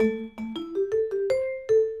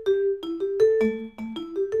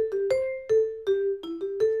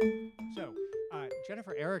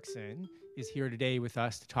Erickson is here today with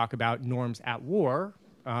us to talk about norms at war.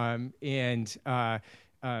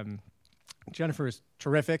 Jennifer is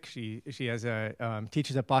terrific. She has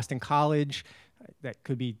teaches at Boston College. That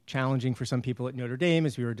could be challenging for some people at Notre Dame,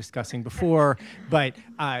 as we were discussing before. But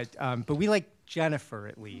we like Jennifer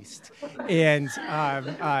at least, and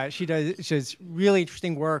she does really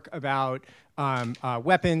interesting work about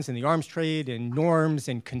weapons and the arms trade and norms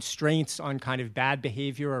and constraints on kind of bad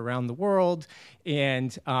behavior around the world,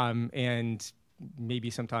 and maybe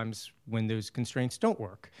sometimes when those constraints don't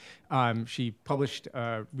work. She published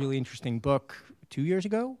a really interesting book 2 years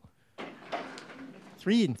ago.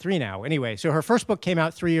 Three now. Anyway, so her first book came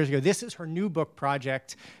out 3 years ago. This is her new book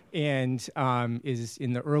project, and is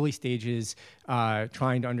in the early stages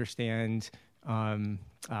trying to understand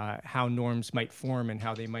how norms might form and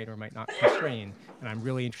how they might or might not constrain. And I'm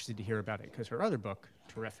really interested to hear about it because her other book,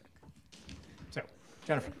 terrific. So,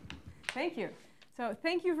 Jennifer. Thank you. So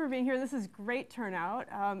thank you for being here. This is great turnout,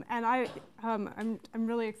 and I'm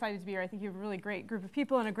really excited to be here. I think you have a really great group of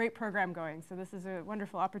people and a great program going. So this is a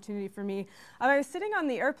wonderful opportunity for me. I was sitting on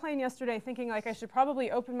the airplane yesterday thinking like I should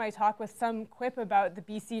probably open my talk with some quip about the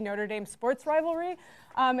BC Notre Dame sports rivalry,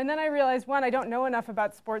 and then I realized, one, I don't know enough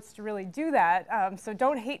about sports to really do that. So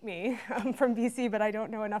don't hate me. I'm from BC, but I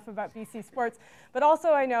don't know enough about BC sports. But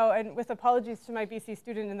also I know, and with apologies to my BC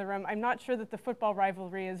student in the room, I'm not sure that the football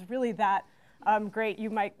rivalry is really that great.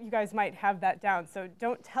 You guys might have that down. So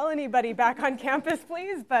don't tell anybody back on campus,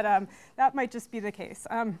 please, but that might just be the case.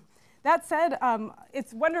 That said,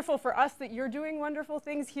 it's wonderful for us that you're doing wonderful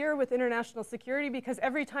things here with international security, because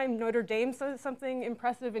every time Notre Dame says something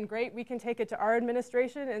impressive and great, we can take it to our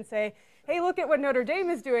administration and say, hey, look at what Notre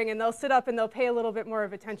Dame is doing, and they'll sit up and they'll pay a little bit more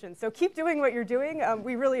of attention. So keep doing what you're doing.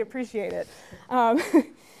 We really appreciate it.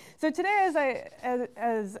 So today,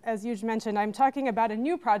 as Yuj mentioned, I'm talking about a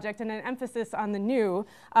new project and an emphasis on the new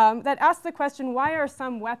that asks the question, why are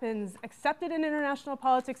some weapons accepted in international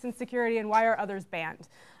politics and security and why are others banned?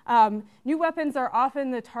 New weapons are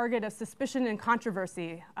often the target of suspicion and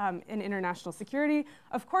controversy in international security.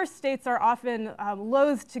 Of course, states are often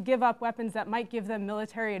loath to give up weapons that might give them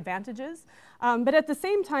military advantages. But at the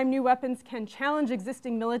same time, new weapons can challenge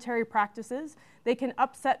existing military practices. They can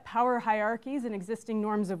upset power hierarchies and existing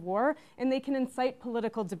norms of war, and they can incite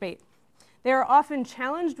political debate. They are often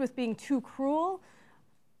challenged with being too cruel,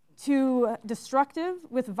 too destructive,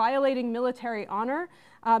 with violating military honor,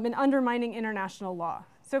 and undermining international law.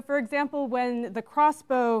 So for example, when the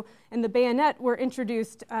crossbow and the bayonet were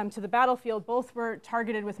introduced to the battlefield, both were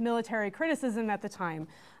targeted with military criticism at the time.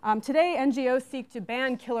 Today, NGOs seek to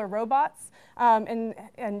ban killer robots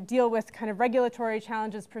and deal with kind of regulatory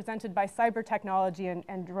challenges presented by cyber technology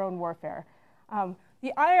and drone warfare.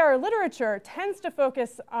 The IR literature tends to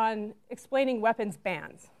focus on explaining weapons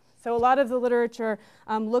bans. So a lot of the literature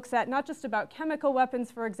looks at not just about chemical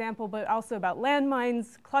weapons, for example, but also about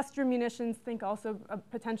landmines, cluster munitions, think also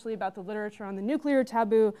potentially about the literature on the nuclear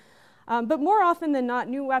taboo. But more often than not,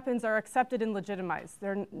 new weapons are accepted and legitimized.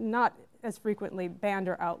 They're not as frequently banned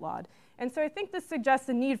or outlawed. And so I think this suggests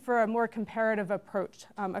a need for a more comparative approach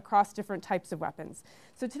across different types of weapons.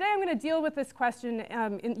 So today I'm going to deal with this question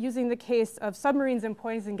using the case of submarines and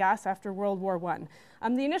poison gas after World War I.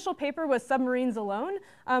 The initial paper was submarines alone,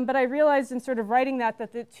 but I realized in sort of writing that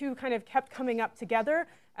the two kind of kept coming up together,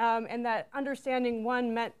 and that understanding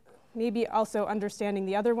one meant maybe also understanding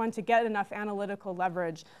the other one to get enough analytical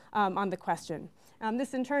leverage on the question.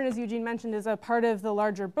 This, in turn, as Eugene mentioned, is a part of the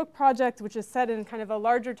larger book project, which is set in kind of a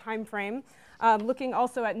larger time frame, looking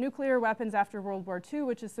also at nuclear weapons after World War II,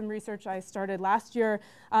 which is some research I started last year,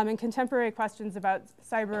 and contemporary questions about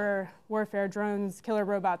cyber warfare, drones, killer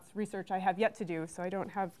robots, research I have yet to do, so I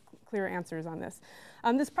don't have clear answers on this.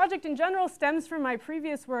 This project in general stems from my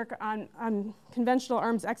previous work on conventional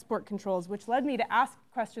arms export controls, which led me to ask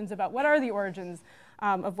questions about what are the origins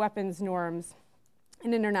of weapons norms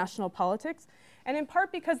in international politics. And in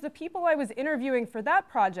part because the people I was interviewing for that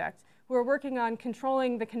project, who were working on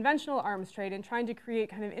controlling the conventional arms trade and trying to create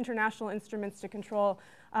kind of international instruments to control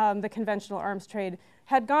the conventional arms trade,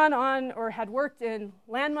 had gone on or had worked in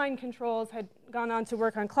landmine controls, had gone on to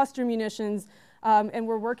work on cluster munitions, and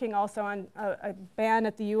were working also on a ban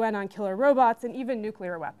at the UN on killer robots and even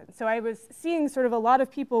nuclear weapons. So I was seeing sort of a lot of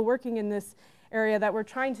people working in this area that were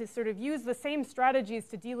trying to sort of use the same strategies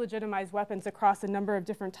to delegitimize weapons across a number of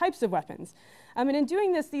different types of weapons. And in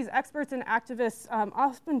doing this, these experts and activists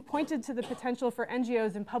often pointed to the potential for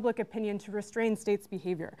NGOs and public opinion to restrain states'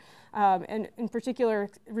 behavior, and in particular,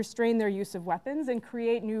 restrain their use of weapons and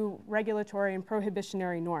create new regulatory and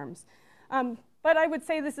prohibitionary norms. But I would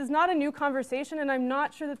say this is not a new conversation, and I'm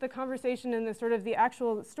not sure that the conversation and the sort of the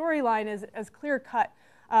actual storyline is as clear-cut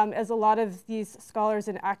as a lot of these scholars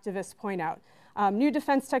and activists point out. New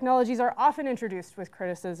defense technologies are often introduced with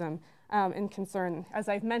criticism and concern, as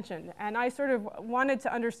I've mentioned. And I sort of wanted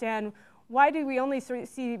to understand, why do we only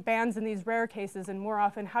see bans in these rare cases, and more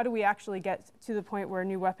often, how do we actually get to the point where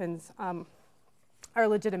new weapons are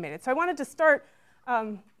legitimated? So I wanted to start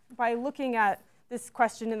by looking at this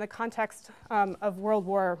question in the context of World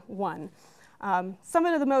War I. Some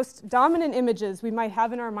of the most dominant images we might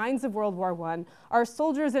have in our minds of World War I are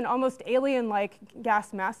soldiers in almost alien-like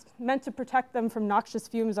gas masks meant to protect them from noxious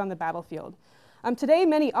fumes on the battlefield. Today,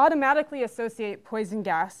 many automatically associate poison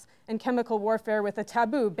gas and chemical warfare with a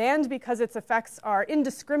taboo, banned because its effects are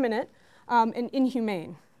indiscriminate and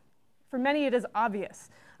inhumane. For many, it is obvious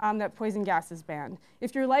that poison gas is banned.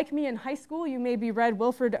 If you're like me in high school, you maybe read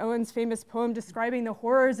Wilfred Owen's famous poem describing the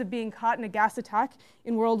horrors of being caught in a gas attack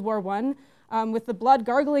in World War I, with the blood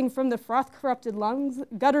gargling from the froth-corrupted lungs,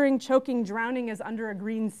 guttering, choking, drowning as under a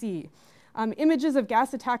green sea. Images of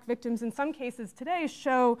gas attack victims in some cases today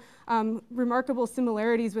show remarkable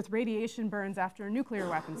similarities with radiation burns after a nuclear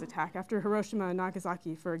weapons attack, after Hiroshima and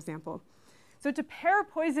Nagasaki, for example. So to pair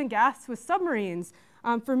poison gas with submarines,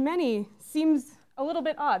 for many, seems a little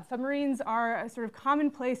bit odd. Submarines are a sort of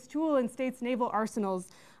commonplace tool in states' naval arsenals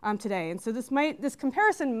today. And so this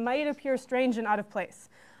comparison might appear strange and out of place.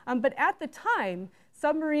 But at the time,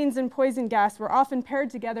 submarines and poison gas were often paired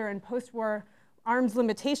together in post-war arms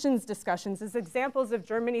limitations discussions as examples of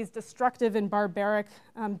Germany's destructive and barbaric,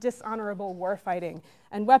 dishonorable warfighting,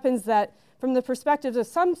 and weapons that, from the perspectives of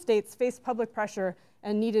some states, faced public pressure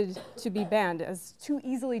and needed to be banned as too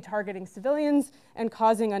easily targeting civilians and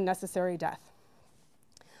causing unnecessary death.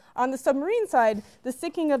 On the submarine side, the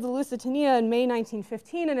sinking of the Lusitania in May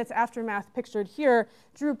 1915 and its aftermath pictured here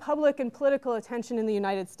drew public and political attention in the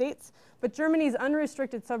United States, but Germany's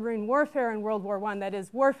unrestricted submarine warfare in World War I, that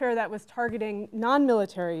is, warfare that was targeting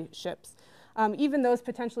non-military ships, even those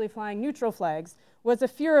potentially flying neutral flags, was a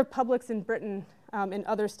fear of publics in Britain and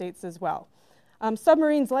other states as well.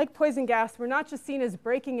 Submarines, like poison gas, were not just seen as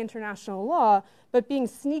breaking international law, but being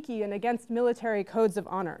sneaky and against military codes of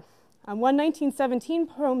honor. One 1917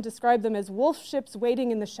 poem described them as wolf ships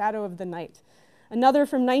waiting in the shadow of the night. Another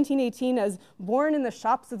from 1918 as born in the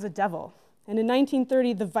shops of the devil. And in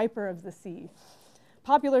 1930, the viper of the sea.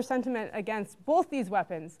 Popular sentiment against both these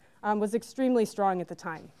weapons was extremely strong at the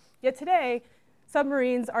time. Yet today,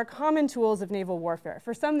 submarines are common tools of naval warfare.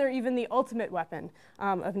 For some, they're even the ultimate weapon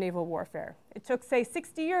of naval warfare. It took, say,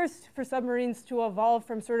 60 years for submarines to evolve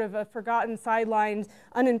from sort of a forgotten, sidelined,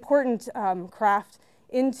 unimportant craft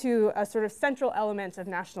into a sort of central element of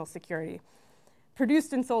national security,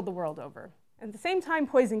 produced and sold the world over. At the same time,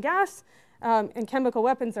 poison gas and chemical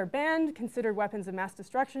weapons are banned, considered weapons of mass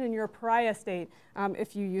destruction, and you're a pariah state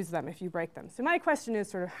if you use them, if you break them. So my question is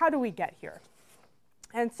sort of, how do we get here?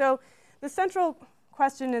 And so the central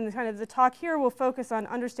question in kind of the talk here will focus on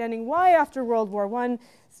understanding why, after World War I,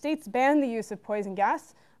 states banned the use of poison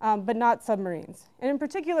gas, but not submarines. And in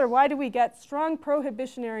particular, why do we get strong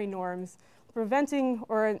prohibitionary norms preventing,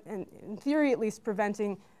 or in theory at least,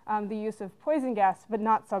 preventing the use of poison gas, but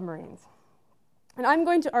not submarines? And I'm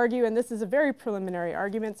going to argue, and this is a very preliminary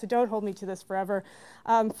argument, so don't hold me to this forever,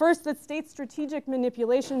 first, that state strategic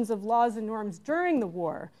manipulations of laws and norms during the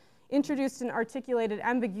war introduced an articulated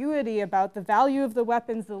ambiguity about the value of the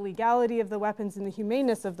weapons, the legality of the weapons, and the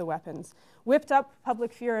humaneness of the weapons, whipped up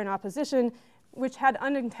public fear and opposition, which had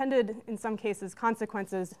unintended, in some cases,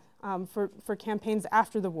 consequences for campaigns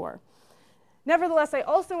after the war. Nevertheless, I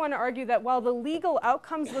also want to argue that while the legal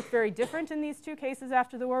outcomes look very different in these two cases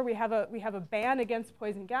after the war, we have a ban against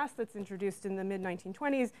poison gas that's introduced in the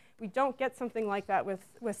mid-1920s. We don't get something like that with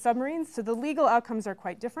submarines, so the legal outcomes are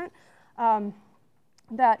quite different.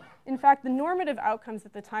 That, in fact, the normative outcomes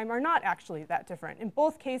at the time are not actually that different. In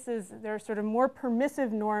both cases, there are sort of more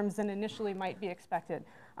permissive norms than initially might be expected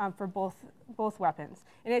for both weapons.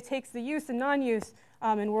 And it takes the use and non-use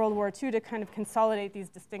in World War II to kind of consolidate these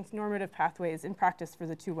distinct normative pathways in practice for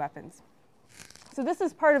the two weapons. So this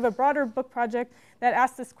is part of a broader book project that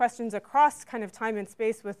asks these questions across kind of time and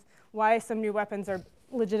space, with why some new weapons are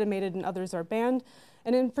legitimated and others are banned,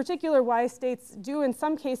 and in particular why states do in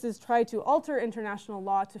some cases try to alter international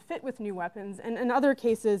law to fit with new weapons, and in other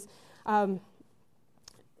cases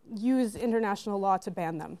use international law to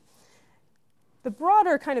ban them. The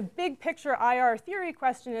broader kind of big picture IR theory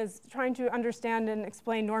question is trying to understand and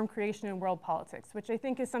explain norm creation in world politics, which I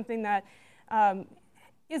think is something that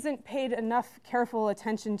isn't paid enough careful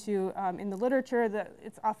attention to in the literature.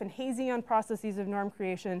 It's often hazy on processes of norm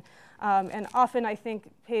creation, and often I think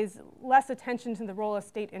pays less attention to the role of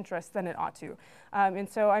state interests than it ought to. And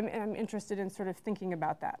so I'm interested in sort of thinking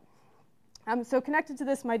about that. So connected to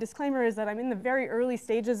this, my disclaimer is that I'm in the very early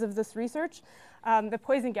stages of this research. The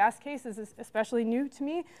poison gas case is especially new to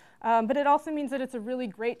me, but it also means that it's a really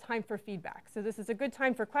great time for feedback. So this is a good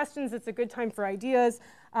time for questions. It's a good time for ideas.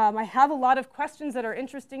 I have a lot of questions that are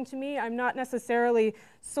interesting to me. I'm not necessarily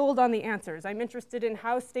sold on the answers. I'm interested in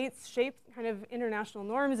how states shape kind of international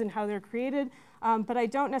norms and how they're created, but I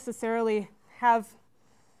don't necessarily have,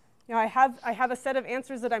 I have a set of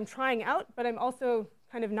answers that I'm trying out, but I'm also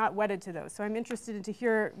kind of not wedded to those. So I'm interested to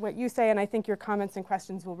hear what you say, and I think your comments and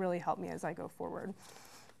questions will really help me as I go forward.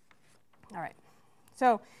 All right.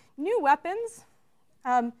 So new weapons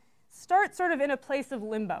start sort of in a place of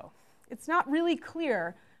limbo. It's not really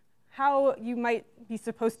clear how you might be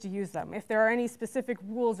supposed to use them, if there are any specific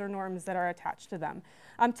rules or norms that are attached to them.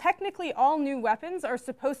 Technically, all new weapons are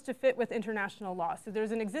supposed to fit with international law. So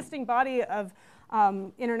there's an existing body of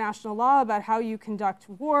international law about how you conduct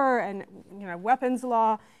war and weapons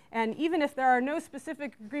law. And even if there are no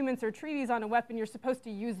specific agreements or treaties on a weapon, you're supposed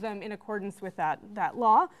to use them in accordance with that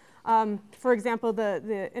law. For example,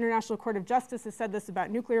 the International Court of Justice has said this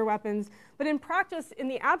about nuclear weapons. But in practice, in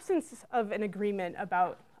the absence of an agreement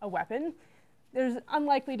about a weapon, there's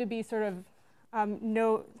unlikely to be sort of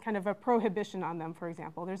no kind of a prohibition on them, for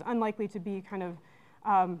example. There's unlikely to be kind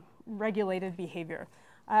of regulated behavior.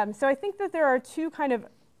 So I think that there are two kind of,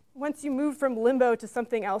 once you move from limbo to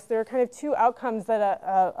something else, there are kind of two outcomes that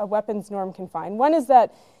a weapons norm can find. One is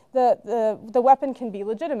that the weapon can be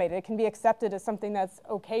legitimated. It can be accepted as something that's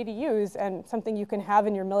okay to use and something you can have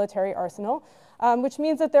in your military arsenal, which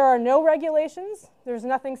means that there are no regulations. There's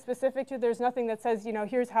nothing specific to it. There's nothing that says,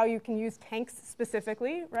 here's how you can use tanks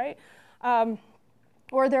specifically, right?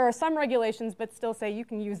 Or there are some regulations, but still say you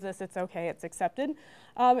can use this, it's okay, it's accepted.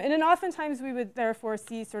 And then oftentimes we would therefore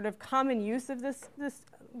see sort of common use of this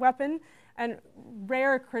weapon and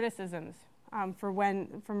rare criticisms from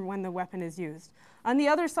when the weapon is used. On the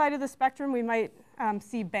other side of the spectrum, we might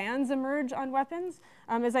see bans emerge on weapons.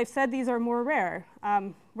 As I've said, these are more rare,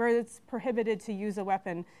 where it's prohibited to use a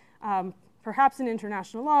weapon, perhaps in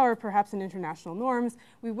international law or perhaps in international norms.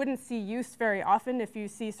 We wouldn't see use very often if you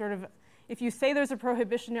see if you say there's a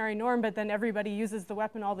prohibitionary norm, but then everybody uses the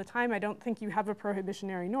weapon all the time, I don't think you have a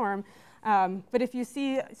prohibitionary norm. But if you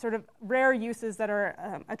see sort of rare uses that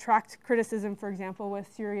attract criticism, for example, with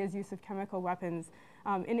Syria's use of chemical weapons,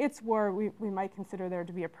 in its war, we might consider there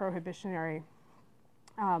to be a prohibitionary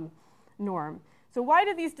norm. So why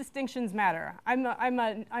do these distinctions matter? I'm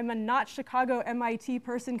a not Chicago MIT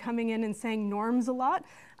person coming in and saying norms a lot,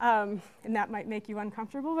 and that might make you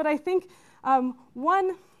uncomfortable. But I think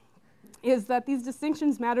one is that these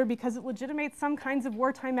distinctions matter because it legitimates some kinds of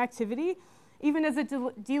wartime activity, even as it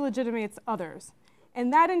delegitimates others.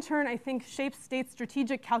 And that, in turn, I think, shapes states'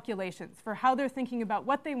 strategic calculations for how they're thinking about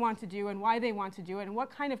what they want to do and why they want to do it, and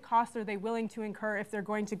what kind of costs are they willing to incur if they're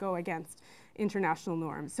going to go against international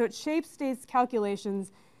norms. So it shapes states'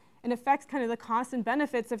 calculations and affects kind of the costs and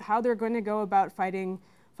benefits of how they're going to go about fighting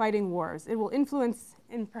wars. It will influence,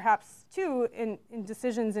 and perhaps, too, in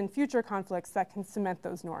decisions in future conflicts that can cement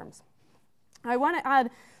those norms. I want to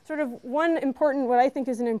add sort of what I think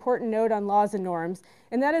is an important note on laws and norms,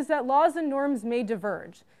 and that is that laws and norms may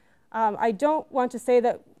diverge. I don't want to say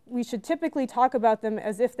that we should typically talk about them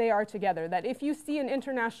as if they are together, that if you see an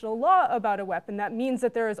international law about a weapon, that means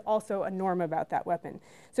that there is also a norm about that weapon.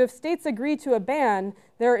 So if states agree to a ban,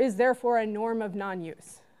 there is therefore a norm of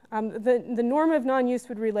non-use. The norm of non-use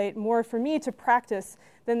would relate more, for me, to practice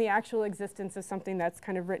than the actual existence of something that's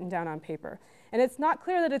kind of written down on paper. And it's not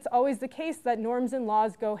clear that it's always the case that norms and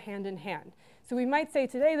laws go hand in hand. So we might say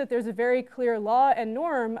today that there's a very clear law and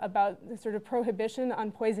norm about the sort of prohibition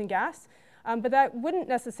on poison gas, but that wouldn't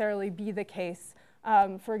necessarily be the case,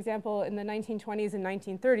 for example, in the 1920s and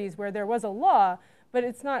 1930s, where there was a law, but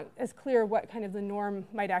it's not as clear what kind of the norm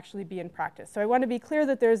might actually be in practice. So I want to be clear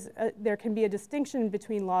that there can be a distinction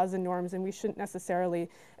between laws and norms, and we shouldn't necessarily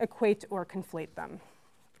equate or conflate them.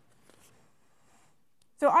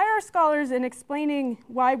 So IR scholars, in explaining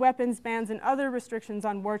why weapons bans and other restrictions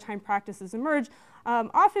on wartime practices emerge,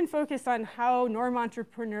 often focus on how norm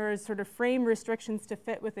entrepreneurs sort of frame restrictions to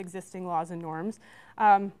fit with existing laws and norms.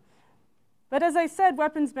 But as I said,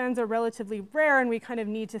 weapons bans are relatively rare, and we kind of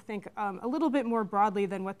need to think a little bit more broadly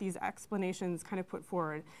than what these explanations kind of put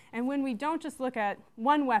forward. And when we don't just look at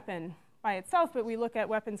one weapon by itself, but we look at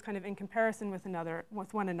weapons kind of in comparison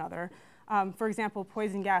with one another. For example,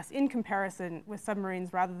 poison gas in comparison with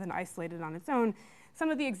submarines rather than isolated on its own, some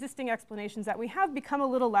of the existing explanations that we have become a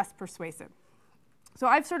little less persuasive. So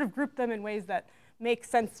I've sort of grouped them in ways that make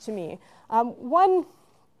sense to me. One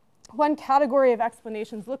category of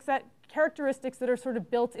explanations looks at characteristics that are sort of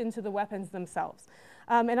built into the weapons themselves.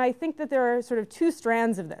 And I think that there are sort of two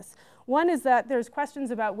strands of this. One is that there's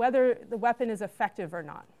questions about whether the weapon is effective or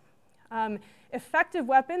not. Effective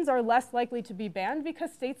weapons are less likely to be banned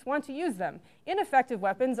because states want to use them. Ineffective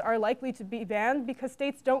weapons are likely to be banned because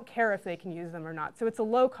states don't care if they can use them or not. So it's a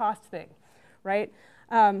low-cost thing, right?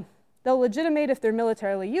 They'll legitimate if they're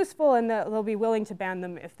militarily useful, and they'll be willing to ban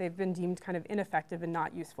them if they've been deemed kind of ineffective and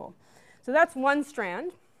not useful. So that's one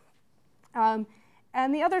strand.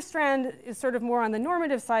 And the other strand is sort of more on the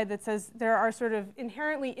normative side that says there are sort of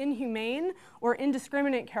inherently inhumane or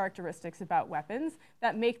indiscriminate characteristics about weapons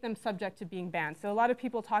that make them subject to being banned. So a lot of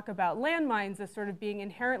people talk about landmines as sort of being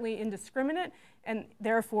inherently indiscriminate and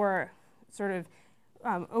therefore sort of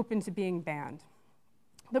open to being banned.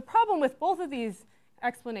 The problem with both of these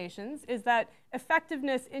explanations is that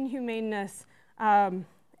effectiveness, inhumaneness, and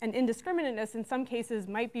indiscriminateness in some cases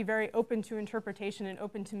might be very open to interpretation and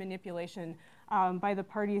open to manipulation by the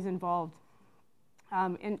parties involved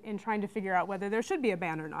in trying to figure out whether there should be a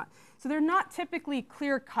ban or not. So they're not typically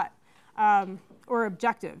clear-cut or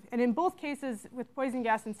objective. And in both cases with poison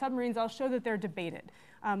gas and submarines, I'll show that they're debated.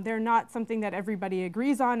 They're not something that everybody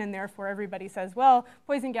agrees on, and therefore everybody says, well,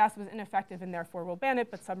 poison gas was ineffective and therefore we'll ban it,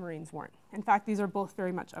 but submarines weren't. In fact, these are both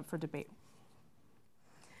very much up for debate.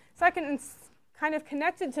 Second, and kind of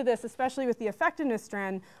connected to this, especially with the effectiveness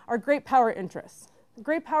strand, are great power interests.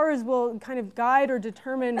 Great powers will kind of guide or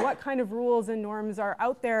determine what kind of rules and norms are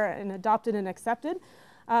out there and adopted and accepted.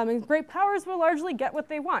 And great powers will largely get what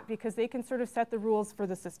they want because they can sort of set the rules for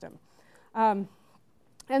the system. And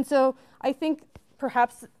so I think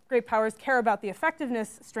perhaps great powers care about the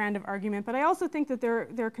effectiveness strand of argument, but I also think that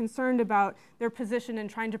they're concerned about their position and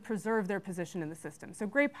trying to preserve their position in the system. So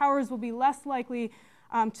great powers will be less likely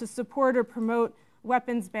to support or promote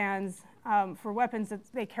weapons bans for weapons that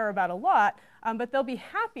they care about a lot, but they'll be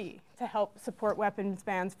happy to help support weapons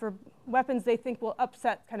bans for weapons they think will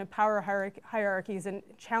upset kind of power hierarchies and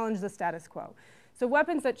challenge the status quo. So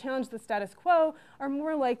weapons that challenge the status quo are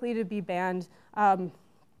more likely to be banned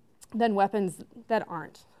than weapons that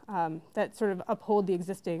aren't, that sort of uphold the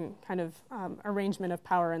existing kind of arrangement of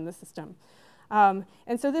power in the system.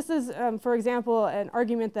 And so this is, for example, an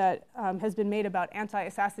argument that has been made about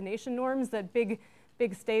anti-assassination norms, that big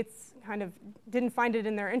states kind of didn't find it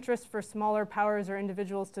in their interest for smaller powers or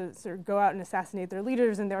individuals to sort of go out and assassinate their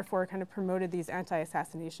leaders, and therefore kind of promoted these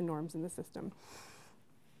anti-assassination norms in the system.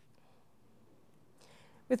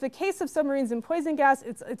 With the case of submarines and poison gas,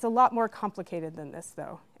 it's a lot more complicated than this,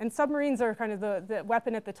 though. And submarines are kind of the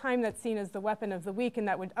weapon at the time that's seen as the weapon of the weak, and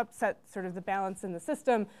that would upset sort of the balance in the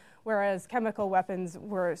system, whereas chemical weapons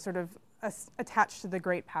were sort of attached to the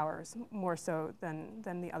great powers more so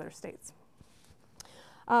than the other states.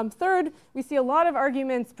 Third, we see a lot of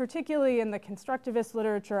arguments, particularly in the constructivist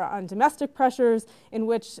literature, on domestic pressures, in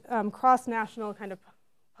which cross-national kind of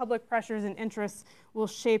public pressures and interests will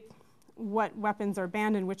shape what weapons are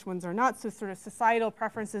banned and which ones are not, so sort of societal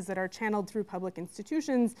preferences that are channeled through public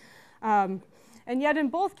institutions. And yet in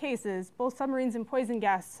both cases, both submarines and poison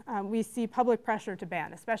gas, we see public pressure to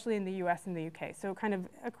ban, especially in the US and the UK. So kind of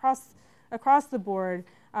across the board,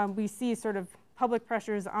 we see sort of public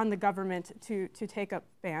pressures on the government to take up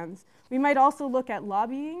bans. We might also look at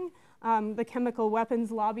lobbying. The chemical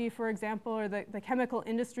weapons lobby, for example, or the chemical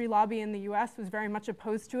industry lobby in the US was very much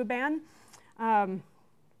opposed to a ban,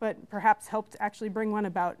 but perhaps helped actually bring one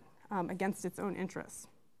about against its own interests.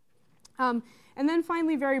 And then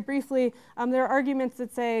finally, very briefly, there are arguments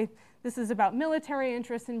that say this is about military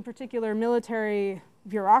interests, in particular military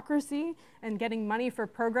bureaucracy and getting money for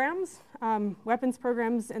programs, weapons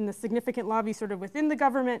programs, and the significant lobby sort of within the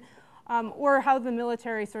government, or how the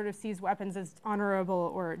military sort of sees weapons as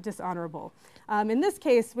honorable or dishonorable. In this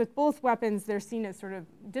case, with both weapons, they're seen as sort of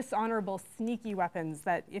dishonorable, sneaky weapons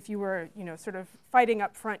that if you were, sort of fighting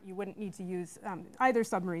up front, you wouldn't need to use either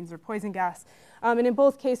submarines or poison gas. And in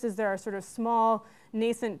both cases, there are sort of small,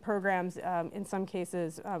 nascent programs in some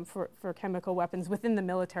cases for chemical weapons within the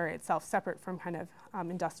military itself, separate from kind of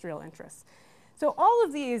industrial interests. So all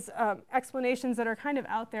of these explanations that are kind of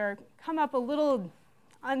out there come up a little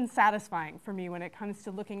unsatisfying for me when it comes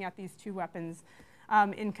to looking at these two weapons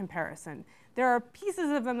in comparison. There are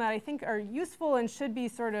pieces of them that I think are useful and should be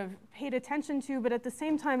sort of paid attention to, but at the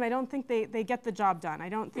same time, I don't think they get the job done. I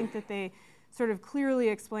don't think that they sort of clearly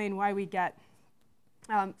explain why we get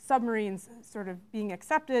submarines sort of being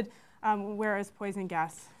accepted, whereas poison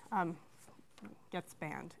gas gets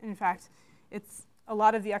banned. In fact, it's a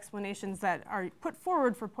lot of the explanations that are put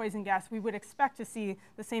forward for poison gas, we would expect to see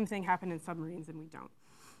the same thing happen in submarines, and we don't.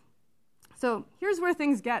 So here's where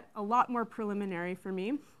things get a lot more preliminary for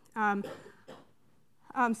me.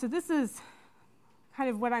 So this is kind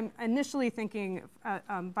of what I'm initially thinking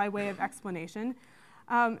by way of explanation.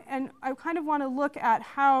 And I kind of want to look at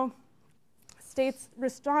how states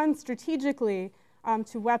respond strategically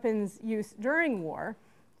to weapons use during war.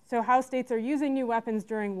 So how states are using new weapons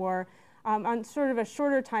during war on sort of a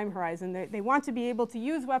shorter time horizon. They want to be able to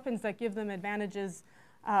use weapons that give them advantages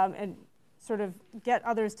and sort of get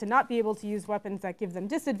others to not be able to use weapons that give them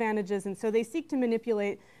disadvantages. And so they seek to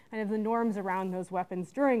manipulate kind of the norms around those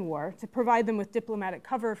weapons during war to provide them with diplomatic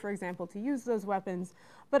cover, for example, to use those weapons,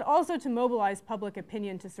 but also to mobilize public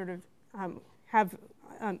opinion to sort of have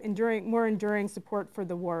more enduring support for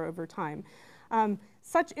the war over time.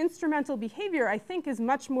 Such instrumental behavior, I think, is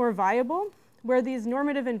much more viable where these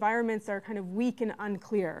normative environments are kind of weak and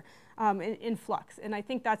unclear, in flux. And I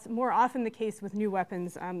think that's more often the case with new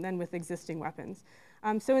weapons than with existing weapons.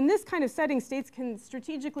 So in this kind of setting, states can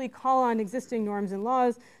strategically call on existing norms and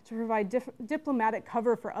laws to provide diplomatic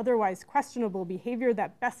cover for otherwise questionable behavior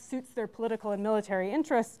that best suits their political and military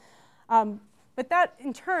interests. But that,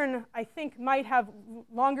 in turn, I think might have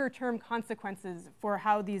longer-term consequences for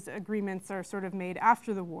how these agreements are sort of made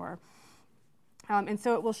after the war. And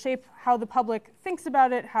so it will shape how the public thinks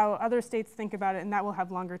about it, how other states think about it, and that will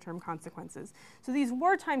have longer-term consequences. So these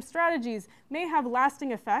wartime strategies may have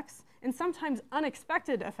lasting effects and sometimes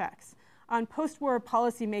unexpected effects on post-war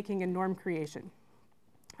policymaking and norm creation.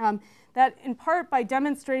 That, in part, by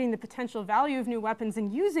demonstrating the potential value of new weapons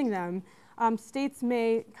and using them, states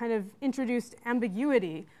may kind of introduce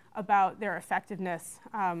ambiguity about their effectiveness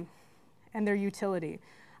and their utility.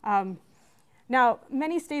 Now,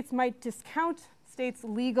 many states might discount states'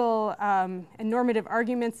 legal and normative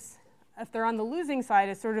arguments if they're on the losing side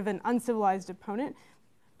as sort of an uncivilized opponent.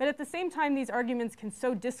 But at the same time, these arguments can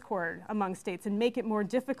sow discord among states and make it more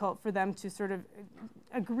difficult for them to sort of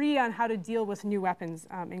agree on how to deal with new weapons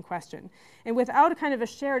in question. And without a kind of a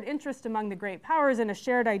shared interest among the great powers and a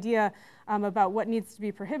shared idea about what needs to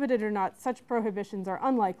be prohibited or not, such prohibitions are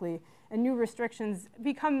unlikely, and new restrictions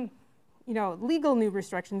become, legal new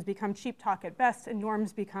restrictions become cheap talk at best, and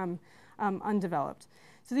norms become undeveloped.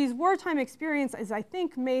 So these wartime experiences, I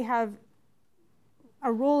think, may have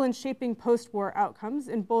a role in shaping post-war outcomes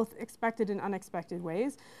in both expected and unexpected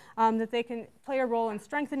ways, that they can play a role in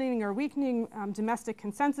strengthening or weakening domestic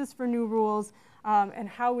consensus for new rules, and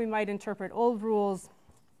how we might interpret old rules.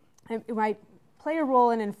 It might play a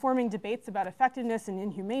role in informing debates about effectiveness and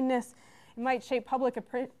inhumaneness. It might shape public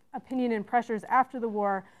opinion and pressures after the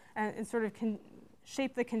war, and sort of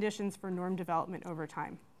shape the conditions for norm development over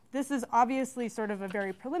time. This is obviously sort of a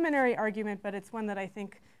very preliminary argument, but it's one that I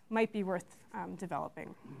think might be worth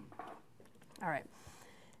developing. All right.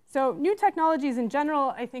 So new technologies in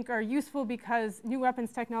general, I think, are useful because new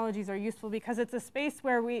weapons technologies are useful because it's a space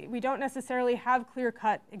where we don't necessarily have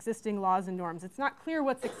clear-cut existing laws and norms. It's not clear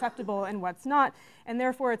what's acceptable and what's not, and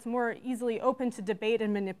therefore it's more easily open to debate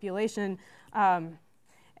and manipulation.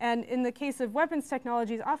 And in the case of weapons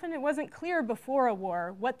technologies, often it wasn't clear before a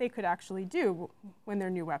war what they could actually do when they're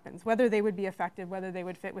new weapons, whether they would be effective, whether they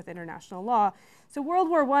would fit with international law. So World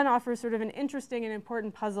War I offers sort of an interesting and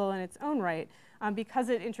important puzzle in its own right because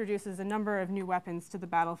it introduces a number of new weapons to the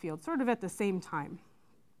battlefield sort of at the same time.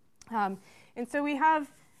 And so we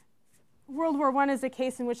have World War I is a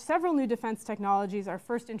case in which several new defense technologies are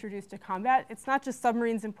first introduced to combat. It's not just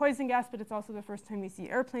submarines and poison gas, but it's also the first time we see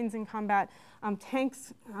airplanes in combat.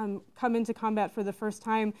 Tanks come into combat for the first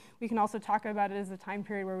time. We can also talk about it as a time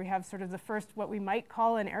period where we have sort of the first, what we might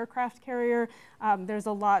call an aircraft carrier. There's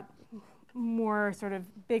a lot more sort of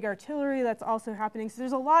big artillery that's also happening. So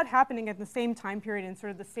there's a lot happening at the same time period in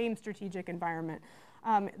sort of the same strategic environment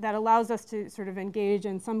that allows us to sort of engage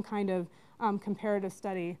in some kind of comparative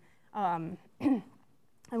study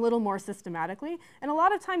a little more systematically. And a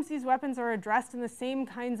lot of times these weapons are addressed in the same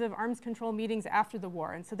kinds of arms control meetings after the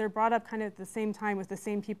war. And so they're brought up kind of at the same time with the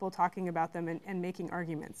same people talking about them and making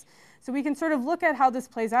arguments. So we can sort of look at how this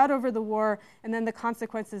plays out over the war and then the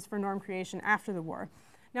consequences for norm creation after the war.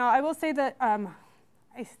 Now, I will say that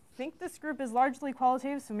I think this group is largely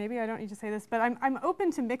qualitative, so maybe I don't need to say this, but I'm open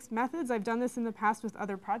to mixed methods. I've done this in the past with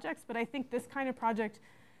other projects, but I think this kind of project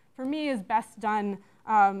for me is best done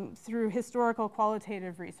through historical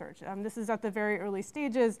qualitative research. This is at the very early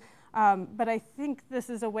stages, but I think this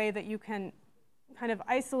is a way that you can kind of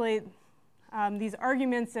isolate these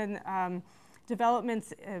arguments and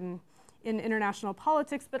developments in international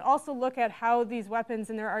politics, but also look at how these weapons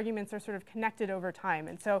and their arguments are sort of connected over time.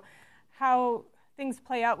 And so how things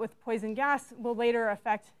play out with poison gas will later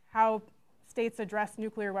affect how states address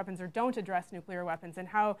nuclear weapons or don't address nuclear weapons, and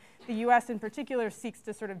how the US in particular seeks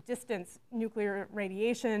to sort of distance nuclear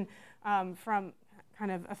radiation from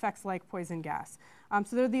kind of effects like poison gas.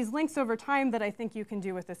 So there are these links over time that I think you can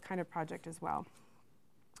do with this kind of project as well.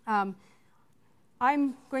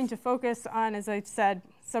 I'm going to focus on, as I said,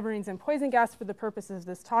 submarines and poison gas for the purposes of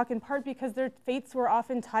this talk, in part because their fates were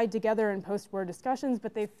often tied together in post-war discussions,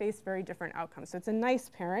 but they face very different outcomes. So it's a nice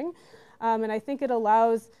pairing, and I think it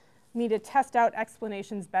allows me to test out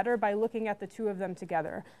explanations better by looking at the two of them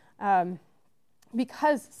together.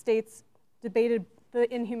 Because states debated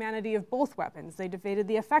the inhumanity of both weapons. They debated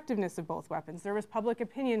the effectiveness of both weapons. There was public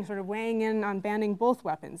opinion sort of weighing in on banning both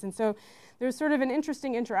weapons. And so there's sort of an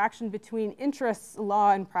interesting interaction between interests,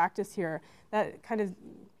 law, and practice here that kind of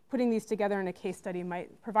putting these together in a case study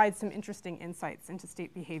might provide some interesting insights into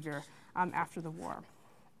state behavior after the war.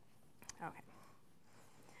 Okay.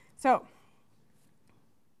 So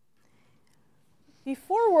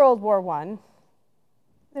before World War I,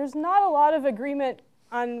 there's not a lot of agreement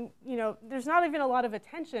on, there's not even a lot of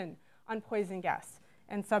attention on poison gas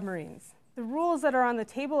and submarines. The rules that are on the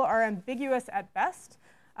table are ambiguous at best,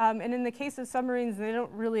 and in the case of submarines, they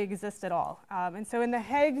don't really exist at all. And so in the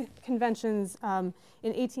Hague Conventions in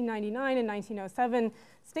 1899 and 1907,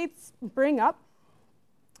 states bring up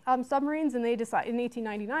submarines, and they decide in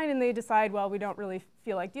 1899, and they decide, well, we don't really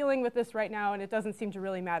feel like dealing with this right now, and it doesn't seem to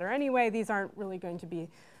really matter anyway. These aren't really going to be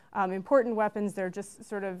important weapons. They're just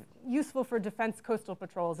sort of useful for defense coastal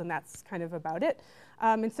patrols, and that's kind of about it.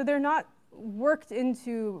 And so they're not worked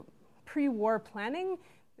into pre-war planning.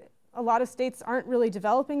 A lot of states aren't really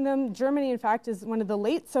developing them. Germany, in fact, is one of the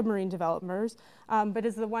late submarine developers, but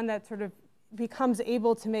is the one that sort of becomes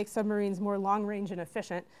able to make submarines more long-range and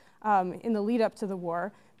efficient in the lead up to the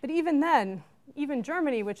war. But even then, even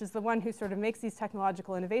Germany, which is the one who sort of makes these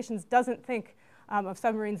technological innovations, doesn't think of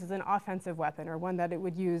submarines as an offensive weapon or one that it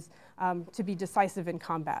would use to be decisive in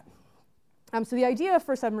combat. So the idea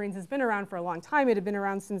for submarines has been around for a long time. It had been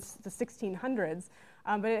around since the 1600s,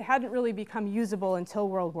 but it hadn't really become usable until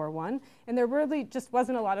World War I, and there really just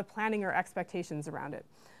wasn't a lot of planning or expectations around it.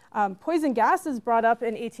 Poison gas is brought up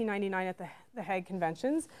in 1899 at the Hague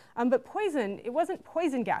Conventions, but it wasn't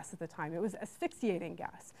poison gas at the time. It was asphyxiating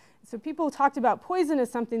gas. So people talked about poison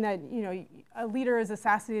as something that a leader is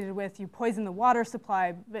assassinated with. You poison the water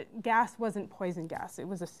supply, but gas wasn't poison gas. It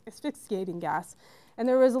was asphyxiating gas. And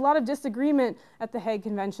there was a lot of disagreement at the Hague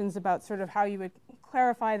Conventions about sort of how you would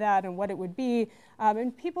clarify that and what it would be.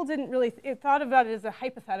 And people didn't really thought about it as a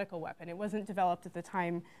hypothetical weapon. It wasn't developed at the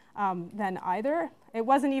time then either. It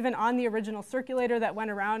wasn't even on the original circulator that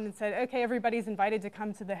went around and said, okay, everybody's invited to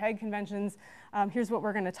come to the Hague Conventions. Here's what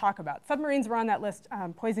we're going to talk about. Submarines were on that list.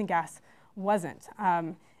 Poison gas wasn't.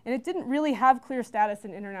 And it didn't really have clear status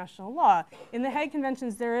in international law. In the Hague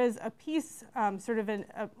Conventions, there is a piece, sort of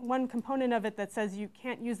one component of it that says you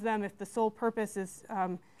can't use them if the sole purpose is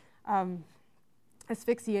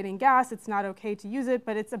asphyxiating gas. It's not okay to use it,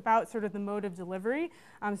 but it's about sort of the mode of delivery.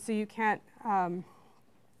 So you can't,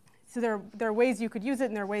 so there are ways you could use it,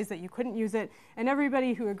 and there are ways that you couldn't use it. And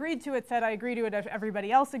everybody who agreed to it said, I agree to it if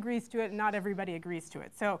everybody else agrees to it, and not everybody agrees to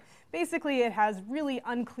it. So basically, it has really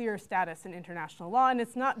unclear status in international law, and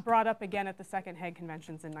it's not brought up again at the Second Hague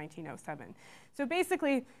Conventions in 1907. So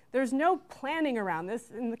basically, there's no planning around this.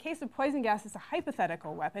 In the case of poison gas, it's a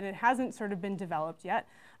hypothetical weapon. It hasn't sort of been developed yet.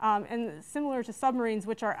 And similar to submarines,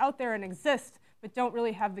 which are out there and exist, but don't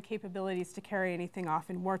really have the capabilities to carry anything off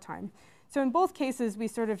in wartime. So in both cases, we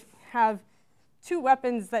sort of have two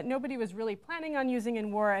weapons that nobody was really planning on using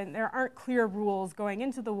in war, and there aren't clear rules going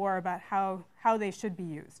into the war about how they should be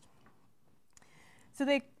used. So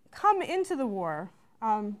they come into the war,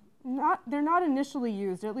 they're not initially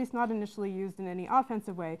used, or at least not initially used in any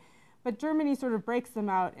offensive way, but Germany sort of breaks them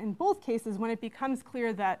out in both cases when it becomes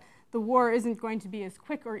clear that the war isn't going to be as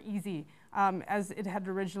quick or easy as it had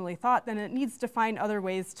originally thought, then it needs to find other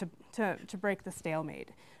ways to break the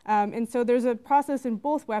stalemate. And so there's a process in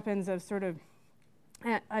both weapons of sort of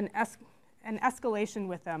an escalation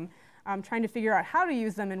with them, trying to figure out how to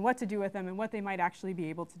use them and what to do with them and what they might actually be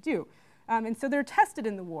able to do. And so they're tested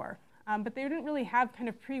in the war, but they didn't really have kind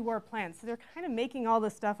of pre-war plans. So they're kind of making all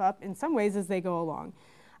this stuff up in some ways as they go along.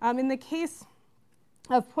 In the case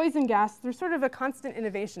of poison gas, there's sort of a constant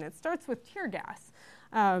innovation. It starts with tear gas,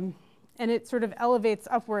 and it sort of elevates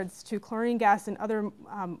upwards to chlorine gas and other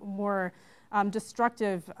more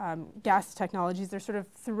destructive gas technologies. They're sort of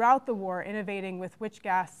throughout the war innovating with which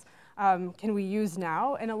gas can we use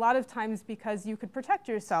now, and a lot of times because you could protect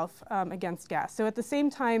yourself against gas. So at the same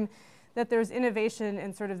time that there's innovation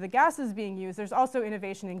in sort of the gases being used, there's also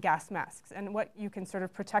innovation in gas masks and what you can sort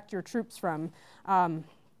of protect your troops from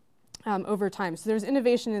over time. So there's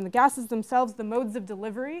innovation in the gases themselves, the modes of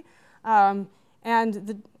delivery, and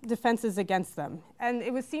the defenses against them. And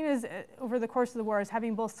it was seen as, over the course of the war, as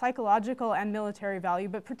having both psychological and military value,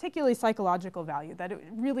 but particularly psychological value, that it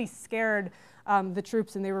really scared the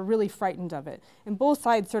troops and they were really frightened of it. And both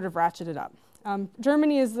sides sort of ratcheted up.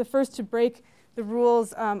 Germany is the first to break the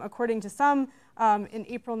rules, according to some, in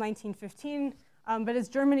April 1915. But as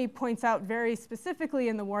Germany points out very specifically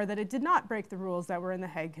in the war, that it did not break the rules that were in the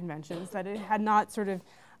Hague Conventions, that it had not sort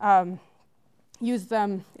of used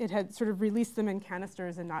them, it had sort of released them in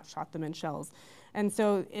canisters and not shot them in shells. And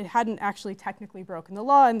so it hadn't actually technically broken the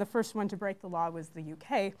law, and the first one to break the law was the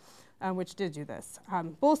UK, which did do this.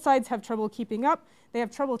 Both sides have trouble keeping up. They have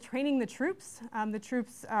trouble training the troops. The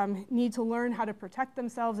troops need to learn how to protect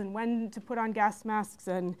themselves and when to put on gas masks,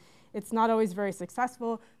 and it's not always very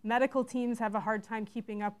successful. Medical teams have a hard time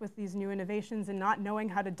keeping up with these new innovations and not knowing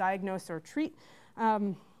how to diagnose or treat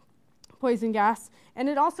poison gas, and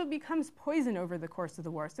it also becomes poison over the course of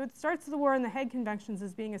the war. So it starts the war in the Hague Conventions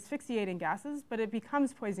as being asphyxiating gases, but it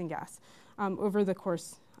becomes poison gas over the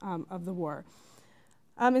course of the war.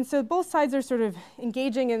 And so both sides are sort of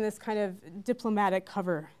engaging in this kind of diplomatic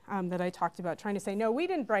cover that I talked about, trying to say, no, we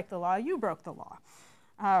didn't break the law, you broke the law.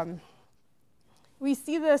 We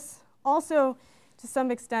see this also to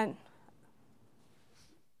some extent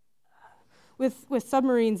with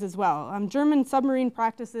submarines as well. German submarine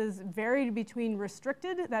practices varied between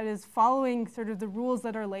restricted, that is following sort of the rules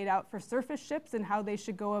that are laid out for surface ships and how they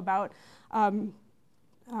should go about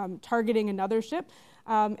targeting another ship,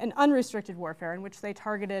 and unrestricted warfare, in which they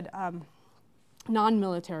targeted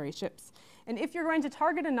non-military ships. And if you're going to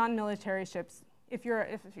target a non-military ship, if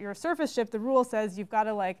you're a surface ship, the rule says you've got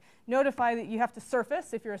to notify that you have to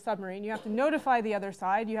surface. If you're a submarine, you have to notify the other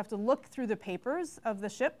side. You have to look through the papers of the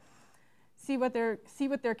ship, see what they're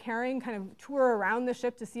carrying, kind of tour around the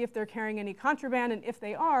ship to see if they're carrying any contraband, and if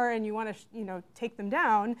they are, and you want to take them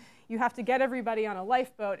down, you have to get everybody on a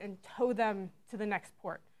lifeboat and tow them to the next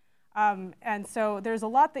port. And so there's a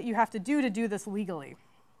lot that you have to do this legally.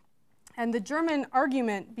 And the German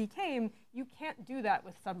argument became, you can't do that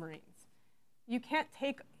with submarines. You can't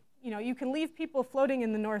take, you can leave people floating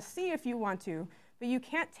in the North Sea if you want to, but you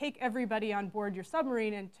can't take everybody on board your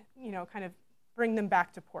submarine and, kind of bring them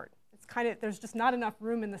back to port. There's just not enough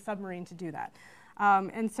room in the submarine to do that.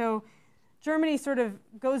 And so Germany sort of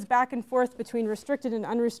goes back and forth between restricted and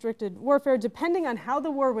unrestricted warfare, depending on how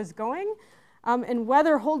the war was going, and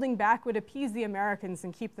whether holding back would appease the Americans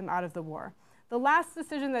and keep them out of the war. The last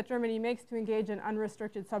decision that Germany makes to engage in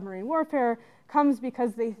unrestricted submarine warfare comes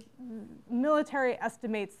because the military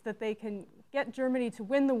estimates that they can get Germany to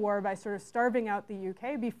win the war by sort of starving out the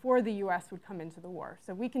UK before the US would come into the war.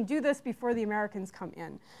 So we can do this before the Americans come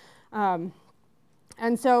in.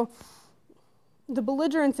 And so the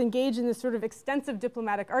belligerents engage in this sort of extensive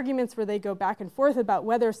diplomatic arguments where they go back and forth about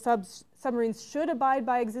whether submarines should abide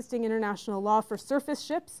by existing international law for surface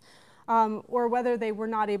ships, or whether they were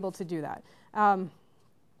not able to do that.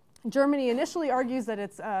 Germany initially argues that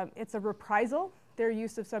it's a reprisal. Their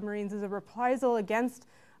use of submarines is a reprisal against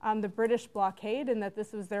the British blockade, and that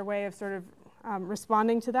this was their way of sort of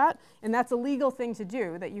responding to that. And that's a legal thing to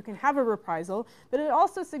do, that you can have a reprisal. But it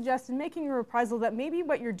also suggests in making a reprisal that maybe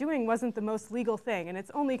what you're doing wasn't the most legal thing, and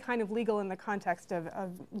it's only kind of legal in the context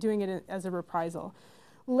of doing it as a reprisal.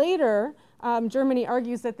 Later, Germany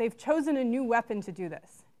argues that they've chosen a new weapon to do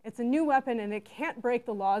this. It's a new weapon, and it can't break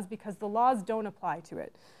the laws because the laws don't apply to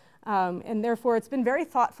it. And therefore, it's been very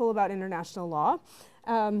thoughtful about international law,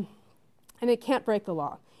 and it can't break the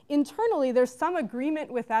law. Internally, there's some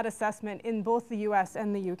agreement with that assessment in both the US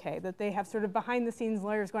and the UK, that they have sort of behind-the-scenes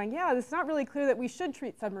lawyers going, yeah, it's not really clear that we should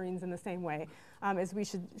treat submarines in the same way as we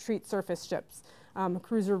should treat surface ships,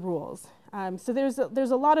 cruiser rules. So there's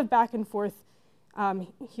a lot of back and forth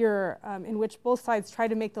here in which both sides try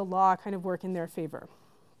to make the law kind of work in their favor.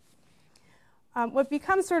 What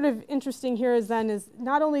becomes sort of interesting here is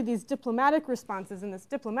not only these diplomatic responses and this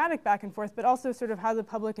diplomatic back and forth, but also sort of how the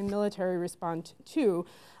public and military respond too.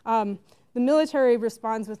 The military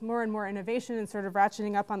responds with more and more innovation and sort of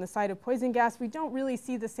ratcheting up on the side of poison gas. We don't really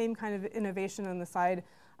see the same kind of innovation on the side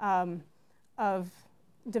of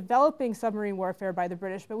developing submarine warfare by the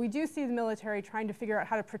British, but we do see the military trying to figure out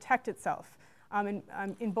how to protect itself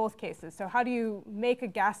in both cases. So how do you make a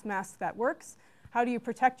gas mask that works? How do you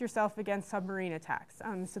protect yourself against submarine attacks?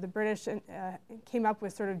 So the British came up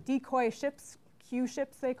with sort of decoy ships, Q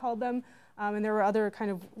ships they called them, and there were other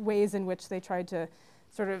kind of ways in which they tried to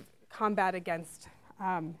sort of combat against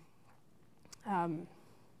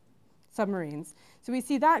submarines. So we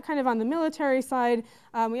see that kind of on the military side.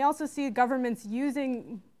 We also see governments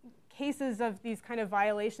using cases of these kind of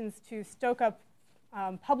violations to stoke up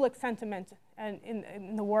public sentiment and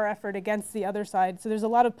in the war effort against the other side. So there's a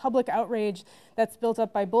lot of public outrage that's built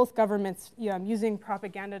up by both governments, using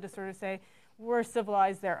propaganda to sort of say, we're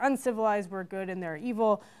civilized, they're uncivilized, we're good and they're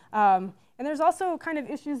evil. And there's also kind of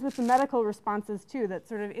issues with the medical responses too, that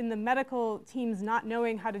sort of in the medical teams not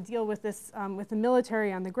knowing how to deal with this, with the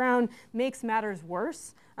military on the ground, makes matters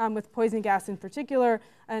worse, with poison gas in particular.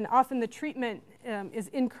 And often the treatment is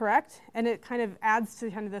incorrect, and it kind of adds to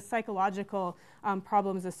kind of the psychological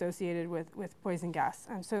problems associated with poison gas.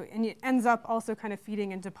 And it ends up also kind of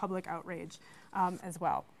feeding into public outrage as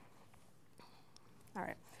well. All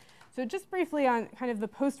right. So just briefly on kind of the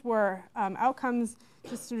post-war outcomes,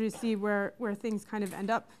 just to see where things kind of end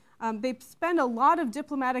up. They spend a lot of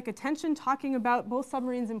diplomatic attention talking about both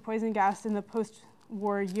submarines and poison gas in the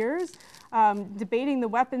post-war years, debating the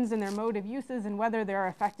weapons and their mode of uses and whether they're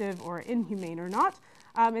effective or inhumane or not.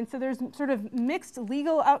 And so there's sort of mixed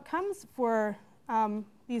legal outcomes for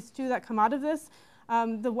these two that come out of this.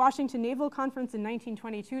 The Washington Naval Conference in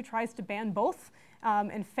 1922 tries to ban both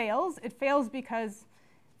and fails. It fails because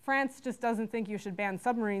France just doesn't think you should ban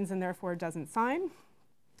submarines and therefore doesn't sign.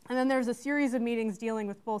 And then there's a series of meetings dealing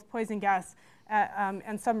with both poison gas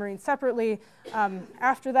and submarines separately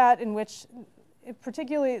after that, in which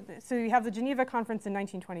particularly, so you have the Geneva Conference in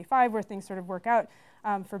 1925 where things sort of work out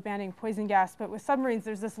for banning poison gas. But with submarines,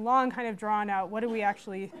 there's this long kind of drawn out, what are we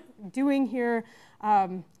actually doing here?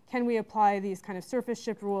 Can we apply these kind of surface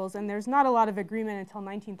ship rules? And there's not a lot of agreement until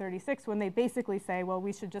 1936 when they basically say, well,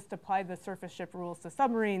 we should just apply the surface ship rules to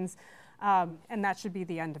submarines, and that should be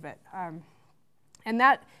the end of it. And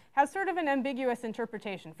that has sort of an ambiguous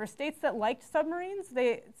interpretation. For states that liked submarines,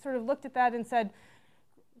 they sort of looked at that and said,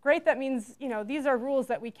 great, that means these are rules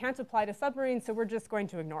that we can't apply to submarines, so we're just going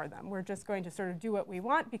to ignore them. We're just going to sort of do what we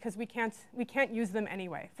want because we can't use them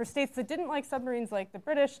anyway. For states that didn't like submarines, like the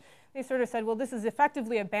British, they sort of said, well, this is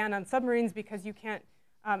effectively a ban on submarines because you can't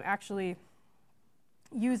actually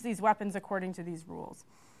use these weapons according to these rules.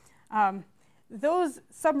 Those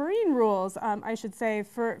submarine rules, I should say,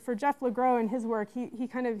 for Jeff LeGros and his work,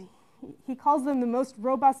 he calls them the most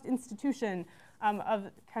robust institution of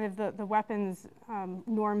kind of the weapons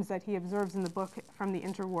norms that he observes in the book from the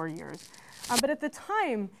interwar years. But at the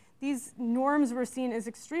time, these norms were seen as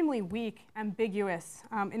extremely weak, ambiguous,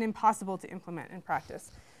 and impossible to implement in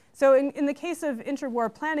practice. So in the case of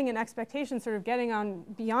interwar planning and expectations sort of getting on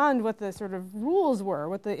beyond what the sort of rules were,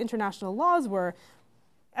 what the international laws were,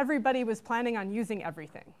 everybody was planning on using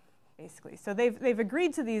everything, basically. So they've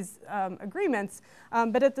agreed to these agreements,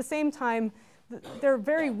 but at the same time, they're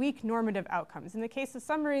very weak normative outcomes. In the case of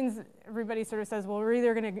submarines, everybody sort of says, well,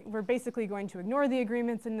 we're basically going to ignore the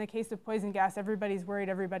agreements. In the case of poison gas, everybody's worried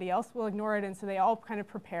everybody else will ignore it, and so they all kind of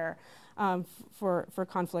prepare for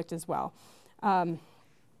conflict as well. And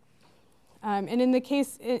in the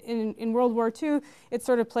case in World War II, it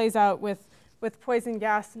sort of plays out with poison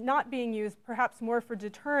gas not being used perhaps more for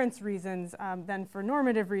deterrence reasons than for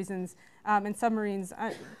normative reasons, and submarines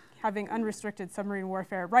having unrestricted submarine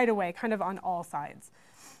warfare right away, kind of on all sides.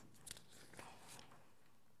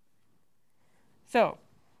 So,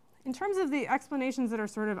 in terms of the explanations that are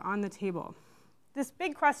sort of on the table, this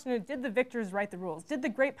big question of did the victors write the rules? Did the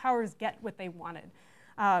great powers get what they wanted?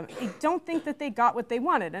 I don't think that they got what they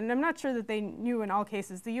wanted, and I'm not sure that they knew in all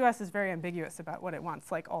cases. The US is very ambiguous about what it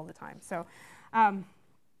wants, like all the time. So,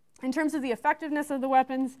 in terms of the effectiveness of the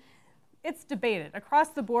weapons, it's debated. Across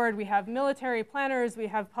the board, we have military planners, we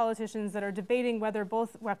have politicians that are debating whether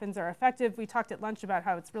both weapons are effective. We talked at lunch about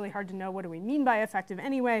how it's really hard to know what do we mean by effective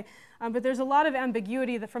anyway, but there's a lot of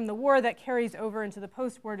ambiguity from the war that carries over into the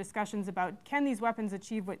post-war discussions about can these weapons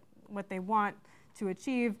achieve what they want to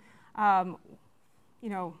achieve.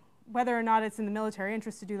 Whether or not it's in the military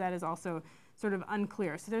interest to do that is also sort of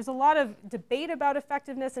unclear. So there's a lot of debate about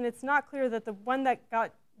effectiveness, and it's not clear that the one that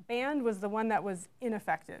got banned was the one that was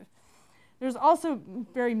ineffective. There's also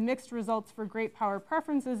very mixed results for great power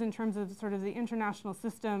preferences in terms of sort of the international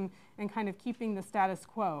system and kind of keeping the status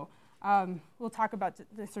quo. We'll talk about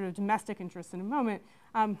the sort of domestic interests in a moment.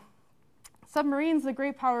 Submarines, the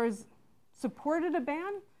great powers supported a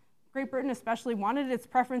ban. Great Britain especially wanted it. Its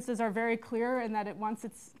preferences are very clear in that it wants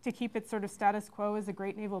to keep its sort of status quo as a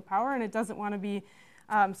great naval power, and it doesn't want to be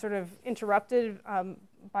sort of interrupted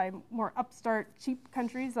by more upstart, cheap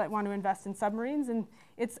countries that want to invest in submarines. And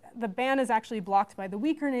the ban is actually blocked by the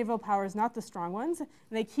weaker naval powers, not the strong ones, and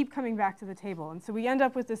they keep coming back to the table. And so we end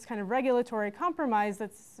up with this kind of regulatory compromise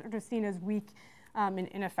that's sort of seen as weak and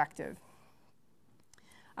ineffective.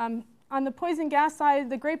 On the poison gas side,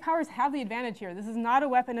 the great powers have the advantage here. This is not a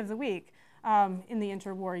weapon of the week in the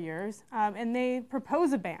interwar years, and they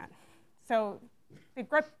propose a ban. So the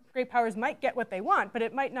great powers might get what they want, but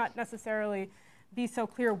it might not necessarily be so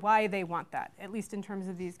clear why they want that, at least in terms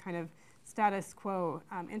of these kind of status quo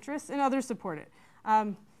interests, and others support it.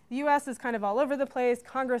 The US is kind of all over the place.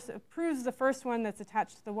 Congress approves the first one that's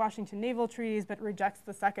attached to the Washington Naval Treaties, but rejects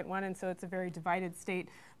the second one, and so it's a very divided state.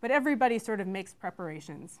 But everybody sort of makes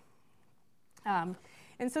preparations. And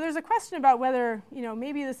so there's a question about whether,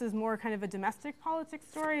 maybe this is more kind of a domestic politics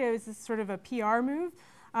story, or is this sort of a PR move?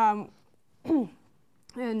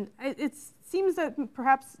 And it seems that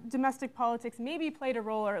perhaps domestic politics maybe played a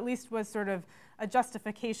role, or at least was sort of a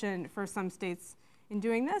justification for some states in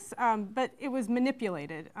doing this, but it was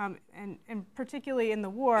manipulated. And particularly in the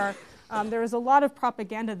war, there was a lot of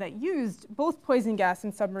propaganda that used both poison gas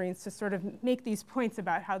and submarines to sort of make these points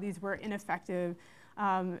about how these were ineffective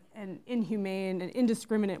and inhumane and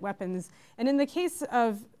indiscriminate weapons. And in the case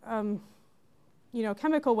of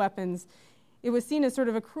chemical weapons, it was seen as sort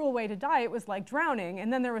of a cruel way to die. It was like drowning.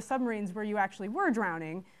 And then there were submarines where you actually were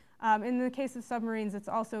drowning. In the case of submarines, it's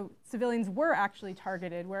also civilians were actually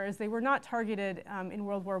targeted, whereas they were not targeted in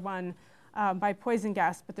World War I by poison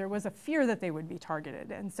gas, but there was a fear that they would be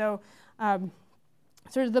targeted. And so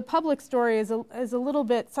sort of the public story is a little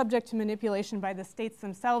bit subject to manipulation by the states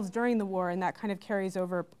themselves during the war, and that kind of carries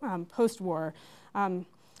over post-war.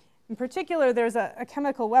 In particular, there's a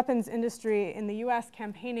chemical weapons industry in the US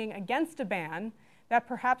campaigning against a ban that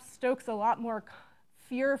perhaps stokes a lot more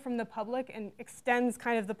fear from the public and extends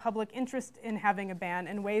kind of the public interest in having a ban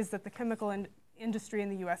in ways that the chemical industry in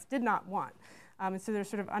the US did not want. And so there's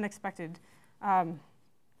sort of unexpected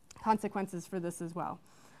consequences for this as well.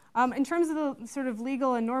 In terms of the sort of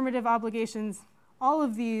legal and normative obligations, all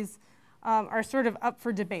of these are sort of up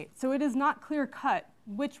for debate. So it is not clear-cut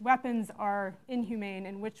which weapons are inhumane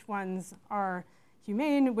and which ones are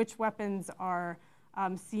humane, which weapons are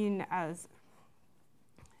seen as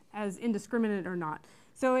indiscriminate or not.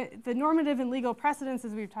 So the normative and legal precedents,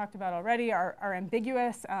 as we've talked about already, are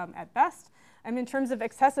ambiguous at best. And in terms of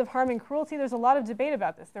excessive harm and cruelty, there's a lot of debate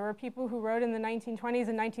about this. There were people who wrote in the 1920s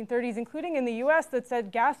and 1930s, including in the US, that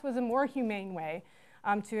said gas was a more humane way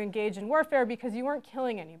to engage in warfare because you weren't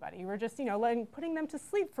killing anybody. You were just, putting them to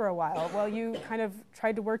sleep for a while you kind of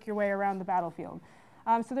tried to work your way around the battlefield.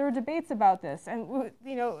 So there were debates about this. And,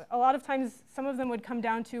 a lot of times some of them would come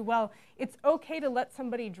down to, well, it's okay to let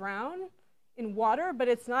somebody drown in water, but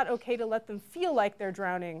it's not okay to let them feel like they're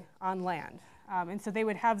drowning on land. And so they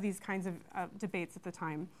would have these kinds of debates at the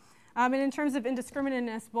time. And in terms of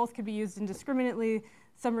indiscriminateness, both could be used indiscriminately.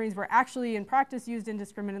 Submarines were actually in practice used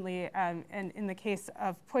indiscriminately, and in the case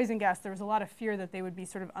of poison gas, there was a lot of fear that they would be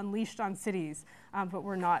sort of unleashed on cities, but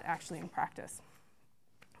were not actually in practice.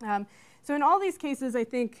 So in all these cases, I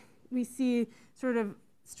think we see sort of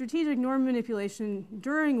strategic norm manipulation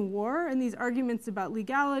during war, and these arguments about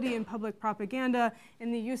legality and public propaganda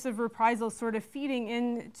and the use of reprisals sort of feeding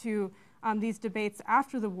into these debates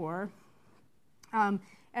after the war.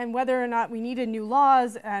 And whether or not we needed new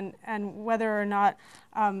laws and whether or not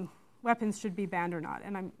weapons should be banned or not.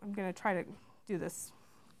 And I'm going to try to do this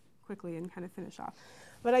quickly and kind of finish off.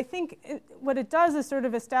 But I think what it does is sort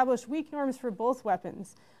of establish weak norms for both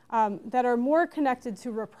weapons that are more connected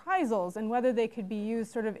to reprisals and whether they could be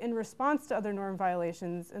used sort of in response to other norm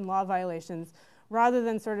violations and law violations, rather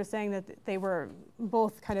than sort of saying that they were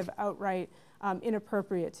both kind of outright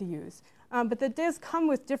inappropriate to use. But that does come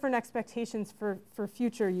with different expectations for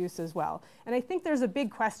future use as well. And I think there's a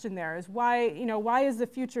big question there, is why is the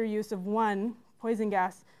future use of one, poison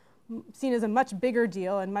gas, seen as a much bigger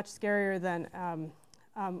deal and much scarier than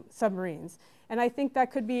submarines? And I think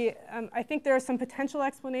that could be, I think there are some potential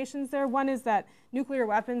explanations there. One is that nuclear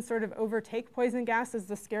weapons sort of overtake poison gas as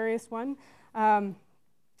the scariest one.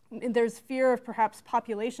 There's fear of perhaps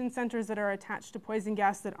population centers that are attached to poison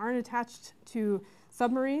gas that aren't attached to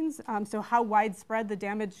submarines, so how widespread the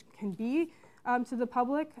damage can be to the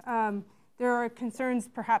public. There are concerns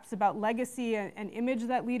perhaps about legacy and image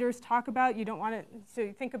that leaders talk about. You don't want to, so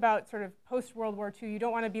you think about sort of post-World War II, you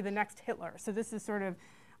don't want to be the next Hitler. So this is sort of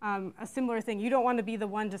a similar thing. You don't want to be the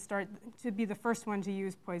one to be the first one to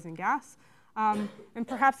use poison gas. And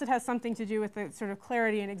perhaps it has something to do with the sort of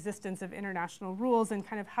clarity and existence of international rules and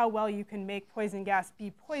kind of how well you can make poison gas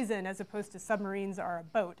be poison as opposed to submarines are a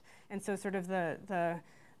boat. And so sort of the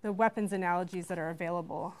weapons analogies that are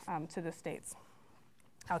available to the states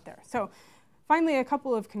out there. So finally, a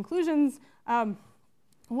couple of conclusions.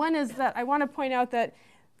 One is that I want to point out that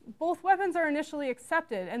both weapons are initially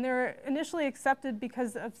accepted, and they're initially accepted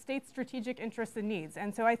because of state strategic interests and needs.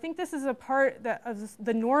 And so I think this is a part of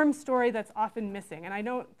the norm story that's often missing. And I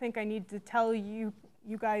don't think I need to tell you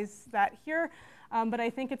you guys that here, but I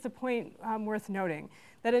think it's a point worth noting,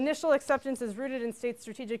 that initial acceptance is rooted in states'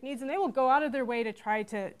 strategic needs, and they will go out of their way to try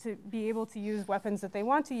to be able to use weapons that they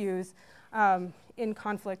want to use in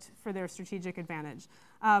conflict for their strategic advantage.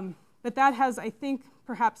 But that has, I think,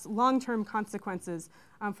 perhaps long-term consequences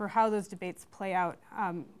for how those debates play out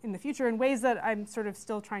in the future in ways that I'm sort of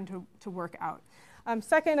still trying to work out.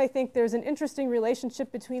 Second, I think there's an interesting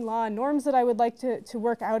relationship between law and norms that I would like to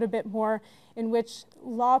work out a bit more, in which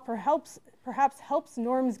law perhaps helps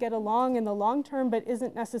norms get along in the long term, but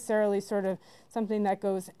isn't necessarily sort of something that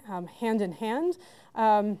goes hand in hand.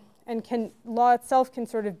 And law itself can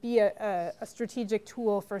sort of be a strategic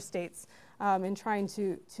tool for states in trying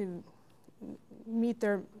to meet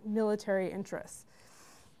their military interests.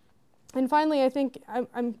 And finally, I think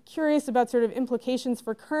I'm curious about sort of implications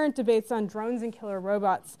for current debates on drones and killer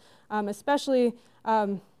robots, especially,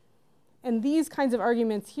 and these kinds of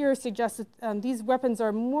arguments here suggest that these weapons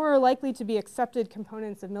are more likely to be accepted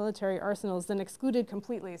components of military arsenals than excluded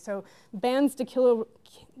completely. So bans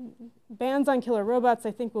on killer robots,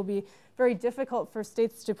 I think, will be very difficult for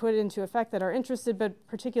states to put into effect that are interested, but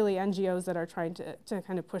particularly NGOs that are trying to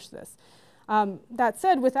kind of push this. That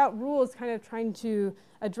said, without rules kind of trying to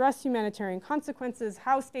address humanitarian consequences,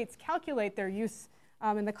 how states calculate their use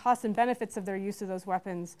and the costs and benefits of their use of those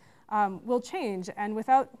weapons will change, and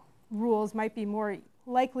without rules might be more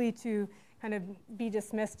likely to kind of be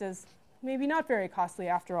dismissed as maybe not very costly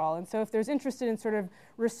after all. And so if there's interest in sort of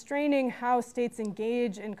restraining how states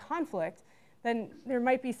engage in conflict, then there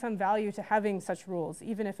might be some value to having such rules,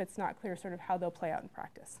 even if it's not clear sort of how they'll play out in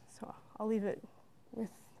practice. So I'll leave it with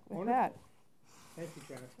that. Thank you,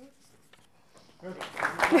 Jennifer. Okay.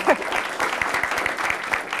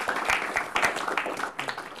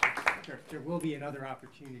 There will be another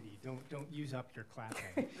opportunity. Don't use up your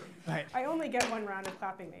clapping. But I only get one round of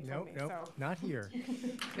clapping, they told me. Nope, so. not here.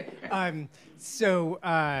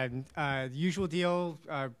 Usual deal,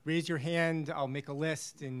 raise your hand. I'll make a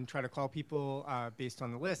list and try to call people based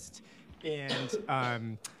on the list. And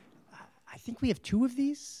I think we have 2 of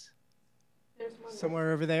these. There's one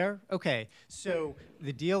somewhere over there? Okay, so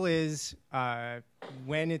the deal is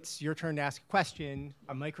when it's your turn to ask a question,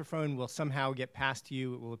 a microphone will somehow get passed to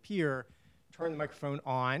you. It will appear. Turn the microphone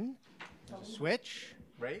on. Switch,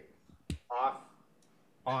 right? Off.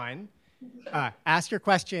 On. Ask your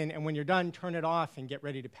question, and when you're done, turn it off and get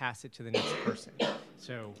ready to pass it to the next person.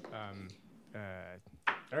 So,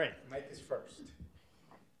 all right, Mike is first.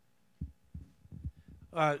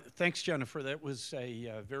 Thanks, Jennifer. That was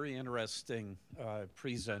a very interesting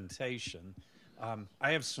presentation.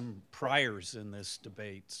 I have some priors in this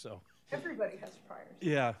debate, so. Everybody has priors.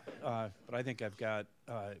 Yeah, but I think I've got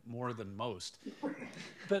more than most.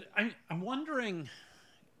 But I'm wondering,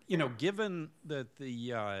 you know, given that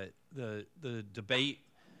the debate,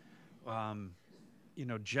 you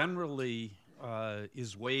know, generally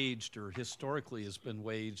is waged or historically has been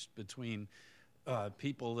waged between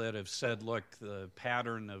people that have said, look, the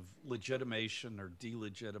pattern of legitimation or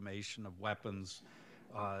delegitimation of weapons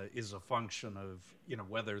is a function of, you know,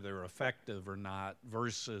 whether they're effective or not,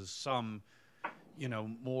 versus some, you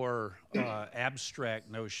know, more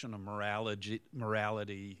abstract notion of morality.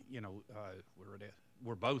 You know,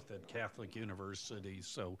 we're both at Catholic universities,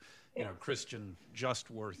 so, you know, Christian just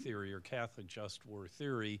war theory or Catholic just war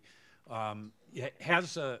theory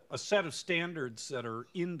has a set of standards that are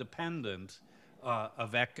independent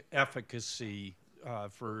of efficacy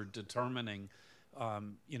for determining,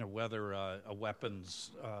 you know, whether a weapons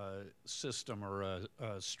system or a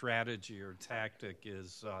strategy or tactic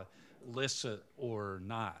is licit or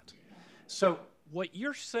not. So what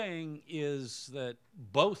you're saying is that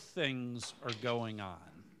both things are going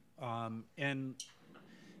on. And,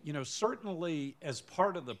 you know, certainly as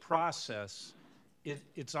part of the process,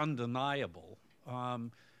 it's undeniable.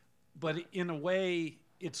 But in a way,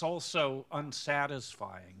 it's also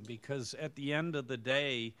unsatisfying, because at the end of the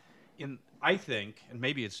day, I think, and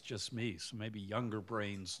maybe it's just me, so maybe younger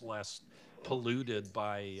brains less polluted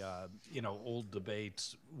by you know, old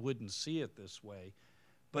debates wouldn't see it this way,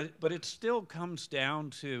 but it still comes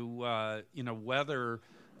down to you know, whether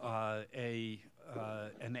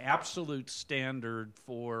an absolute standard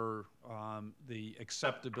for the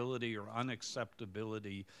acceptability or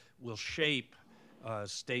unacceptability will shape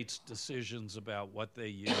states' decisions about what they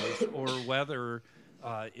use, or whether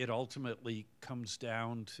it ultimately comes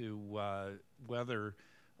down to whether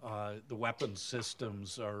the weapon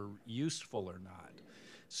systems are useful or not.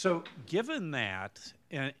 So, given that,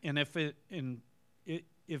 and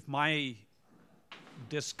if my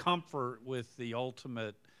discomfort with the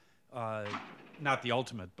ultimate, not the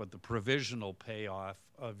ultimate, but the provisional payoff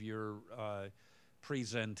of your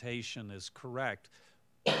presentation is correct,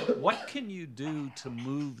 what can you do to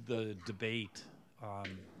move the debate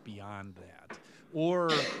beyond that?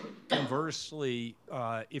 Or conversely,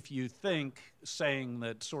 if you think saying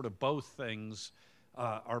that sort of both things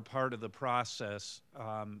are part of the process,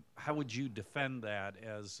 how would you defend that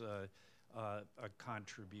as a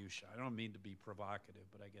contribution? I don't mean to be provocative,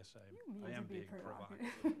 but I guess I am being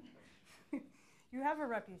provocative. You have a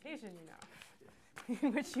reputation, you know,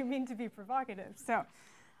 in which you mean to be provocative. So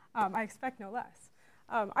I expect no less.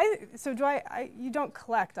 You don't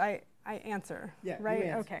collect, I answer, Yeah, right? you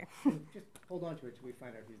answer. Okay. Just hold on to it till we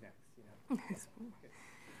find out who's next. You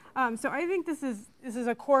know? So I think this is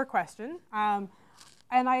a core question, and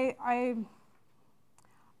I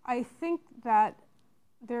think that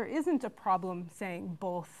there isn't a problem saying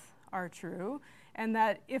both are true, and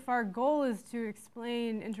that if our goal is to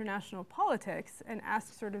explain international politics and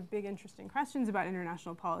ask sort of big, interesting questions about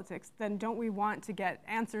international politics, then don't we want to get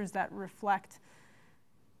answers that reflect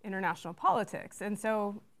international politics? And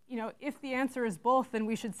so, you know, if the answer is both, then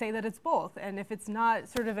we should say that it's both. And if it's not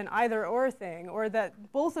sort of an either-or thing, or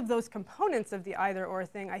that both of those components of the either-or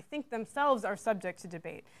thing, I think themselves are subject to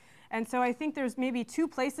debate. And so I think there's maybe two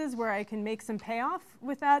places where I can make some payoff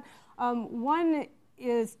with that. One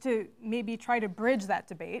is to maybe try to bridge that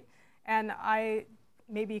debate. And I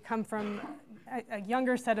maybe come from a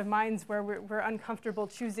younger set of minds where we're uncomfortable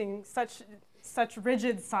choosing such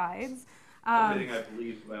rigid sides. Everything I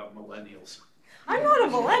believe about millennials. I'm not a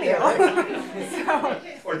millennial.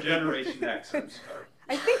 Or Generation X, I'm sorry.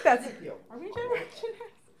 I think that's, are we Generation X?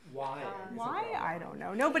 Why? Why? I don't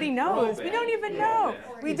know. Nobody knows. We don't even know.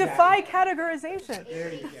 We Exactly. defy categorization.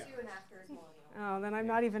 There you go. Oh, then I'm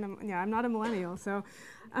not even, I'm not a millennial. So,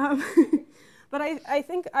 but I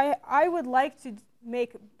think I would like to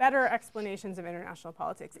make better explanations of international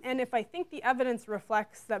politics. And if I think the evidence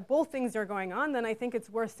reflects that both things are going on, then I think it's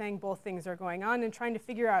worth saying both things are going on and trying to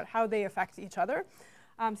figure out how they affect each other.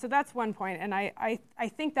 So that's one point, and I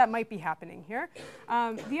think that might be happening here.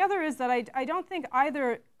 The other is that I don't think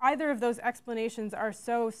either of those explanations are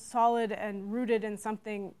so solid and rooted in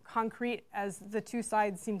something concrete as the two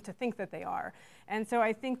sides seem to think that they are. And so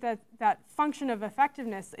I think that function of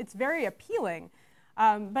effectiveness, it's very appealing,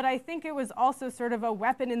 but I think it was also sort of a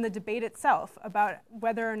weapon in the debate itself about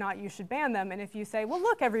whether or not you should ban them. And if you say, well,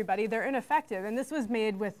 look, everybody, they're ineffective, and this was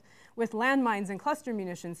made with landmines and cluster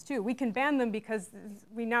munitions too. We can ban them because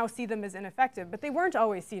we now see them as ineffective, but they weren't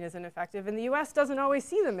always seen as ineffective, and the US doesn't always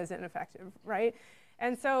see them as ineffective, right?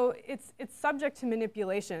 And so it's subject to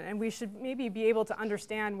manipulation, and we should maybe be able to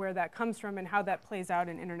understand where that comes from and how that plays out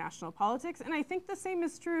in international politics. And I think the same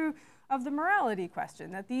is true of the morality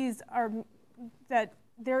question, that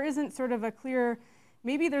there isn't sort of a clear,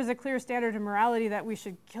 maybe there's a clear standard of morality that we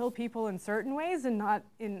should kill people in certain ways and not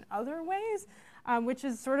in other ways. Which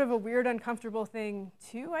is sort of a weird, uncomfortable thing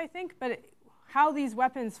too, I think. But how these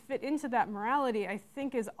weapons fit into that morality, I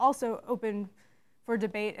think, is also open for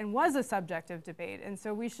debate and was a subject of debate. And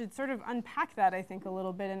so we should sort of unpack that, I think, a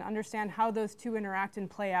little bit and understand how those two interact and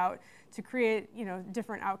play out to create,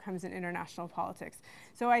 different outcomes in international politics.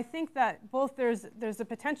 So I think that both there's a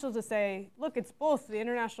potential to say, look, it's both. The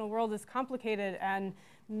international world is complicated, and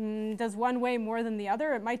does one weigh more than the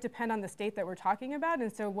other? It might depend on the state that we're talking about,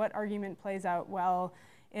 and so what argument plays out well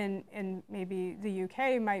in maybe the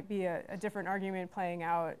UK might be a different argument playing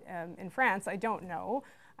out in France. I don't know.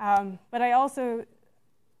 But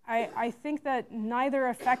I think that neither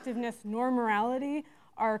effectiveness nor morality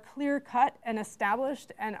are clear-cut and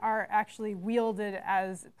established and are actually wielded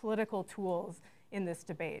as political tools in this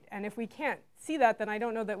debate. And if we can't see that, then I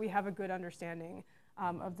don't know that we have a good understanding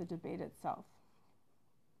of the debate itself.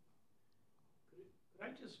 Could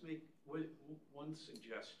I just make one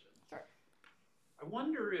suggestion? Sure. I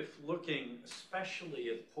wonder if looking especially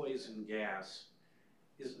at poison gas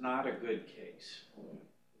is not a good case. The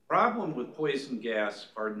problem with poison gas,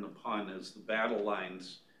 pardon the pun, is the battle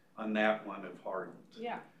lines on that one have hardened.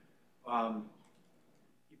 Yeah.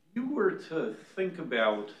 If you were to think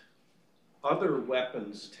about other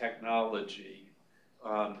weapons technology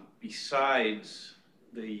besides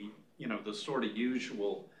the sort of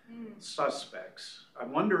usual suspects, I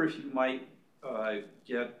wonder if you might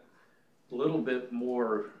get a little bit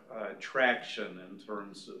more traction in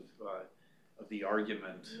terms of the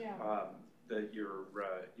argument that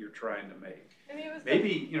you're trying to make. I mean, it was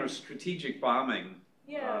maybe strategic bombing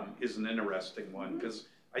is an interesting one, because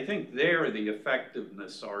I think there the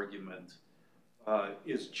effectiveness argument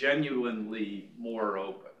is genuinely more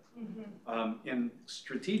open. In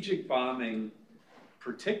strategic bombing,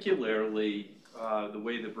 particularly the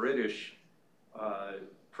way the British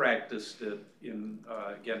practiced it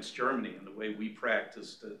against Germany and the way we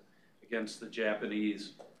practiced it against the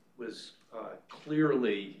Japanese was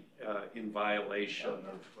clearly in violation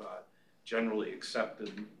of generally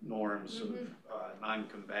accepted norms of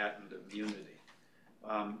non-combatant immunity.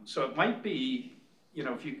 So it might be,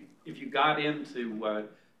 if you got into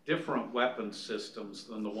different weapon systems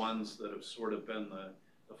than the ones that have sort of been the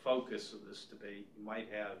focus of this debate, you might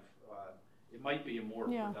have, it might be a more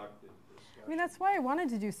productive discussion. I mean, that's why I wanted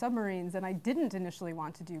to do submarines, and I didn't initially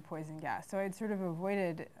want to do poison gas. So I'd sort of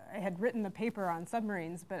avoided, I had written the paper on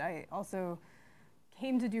submarines, but I also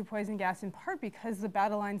came to do poison gas in part because the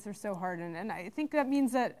battle lines are so hard. And I think that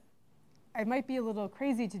means that I might be a little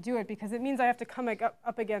crazy to do it because it means I have to come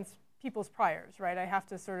up against people's priors, right? I have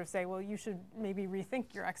to sort of say, well, you should maybe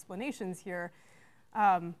rethink your explanations here.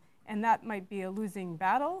 And that might be a losing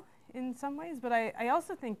battle in some ways. But I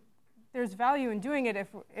also think there's value in doing it if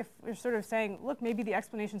we're sort of saying, look, maybe the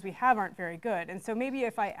explanations we have aren't very good. And so maybe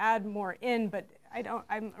if I add more in, but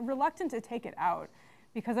I'm reluctant to take it out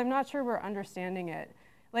because I'm not sure we're understanding it.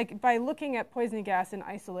 Like by looking at poison gas in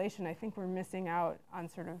isolation, I think we're missing out on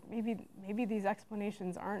sort of maybe these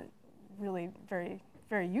explanations aren't really very,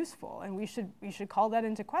 very useful, and we should call that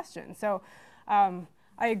into question. So I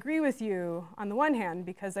agree with you on the one hand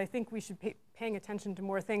because I think we should paying attention to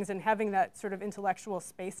more things and having that sort of intellectual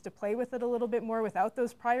space to play with it a little bit more without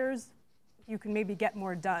those priors, you can maybe get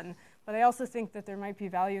more done. But I also think that there might be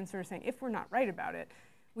value in sort of saying, if we're not right about it,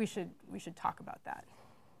 we should talk about that.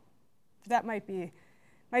 That might be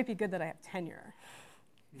good that I have tenure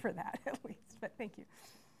for that at least, but thank you.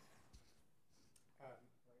 You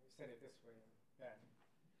said it this way,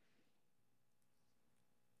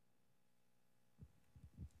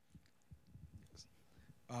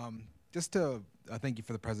 Ben. Just to thank you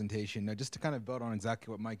for the presentation. Just to kind of build on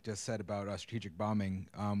exactly what Mike just said about strategic bombing.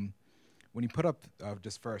 When you put up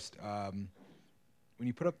when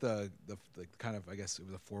you put up the kind of, I guess it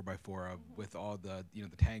was a 4x4 with all the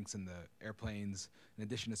the tanks and the airplanes in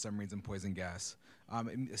addition to submarines and poison gas.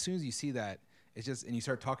 As soon as you see that, it's just, and you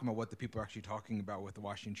start talking about what the people are actually talking about with the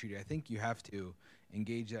Washington Treaty, I think you have to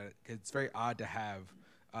engage that, because it's very odd to have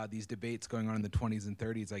these debates going on in the 20s and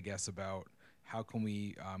 30s, I guess, about how can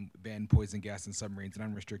we ban poison gas in submarines and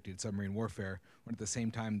unrestricted submarine warfare, when at the same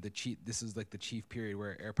time this is like the chief period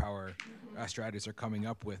where air power strategists are coming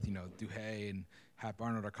up with, Duhay and Hap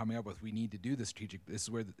Arnold are coming up with, we need to do the strategic. This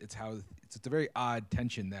is where it's a very odd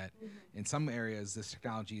tension that in some areas this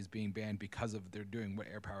technology is being banned because of they're doing what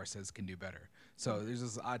air power says can do better. So there's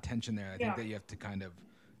this odd tension there. I think that you have to kind of,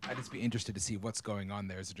 I'd just be interested to see what's going on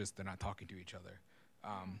there. Is it just they're not talking to each other?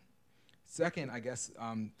 Second, I guess,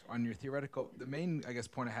 on your theoretical, the main, I guess,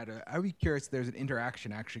 point I had, I would be curious if there's an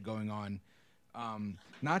interaction actually going on,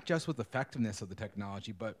 not just with effectiveness of the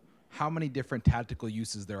technology, but how many different tactical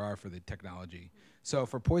uses there are for the technology. So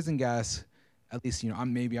for poison gas, at least,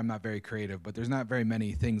 I'm not very creative, but there's not very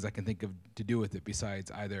many things I can think of to do with it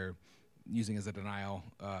besides either using as a denial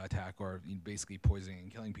attack or basically poisoning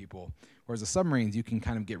and killing people. Whereas the submarines, you can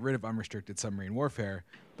kind of get rid of unrestricted submarine warfare,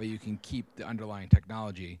 but you can keep the underlying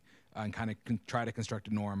technology and kind of try to construct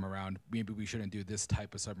a norm around maybe we shouldn't do this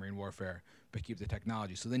type of submarine warfare, but keep the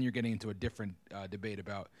technology. So then you're getting into a different debate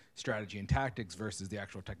about strategy and tactics versus the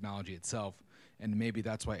actual technology itself. And maybe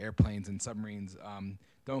that's why airplanes and submarines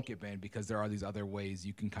don't get banned, because there are these other ways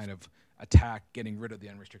you can kind of attack getting rid of the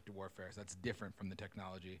unrestricted warfare. So that's different from the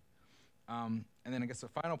technology. And then I guess the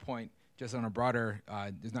final point, just on a broader,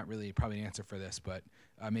 there's not really probably an answer for this, but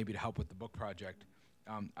maybe to help with the book project.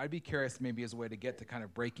 I'd be curious, maybe as a way to get to kind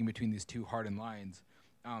of breaking between these two hardened lines,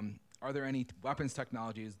 are there any weapons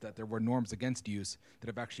technologies that there were norms against use that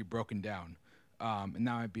have actually broken down? And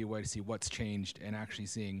now might be a way to see what's changed and actually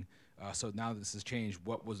seeing, so now that this has changed,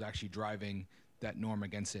 what was actually driving that norm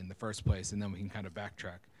against it in the first place, and then we can kind of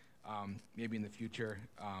backtrack. Maybe in the future,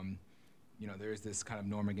 there is this kind of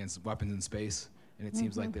norm against weapons in space, and it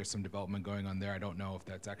seems like there's some development going on there. I don't know if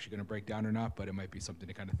that's actually going to break down or not, but it might be something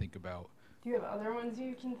to kind of think about. Do you have other ones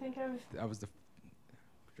you can think of? That was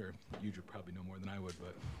sure, you would probably know more than I would,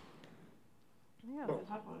 but. Yeah, that's a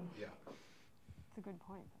tough one. Yeah. That's a good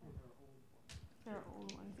point. There are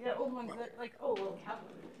old ones. Yeah, old ones that well,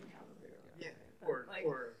 cavalry. Yeah,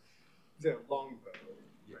 or the longbow.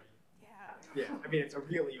 Yeah. Yeah. Yeah, I mean, it's a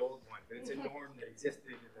really old one, but it's a norm that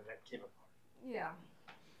existed and then that came apart. Yeah.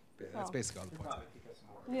 That's basically all the points.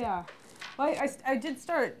 Yeah. Well, I did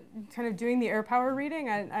start kind of doing the air power reading,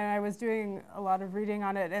 and I was doing a lot of reading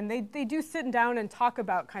on it, and they do sit down and talk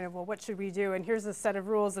about kind of, well, what should we do? And here's a set of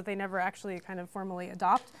rules that they never actually kind of formally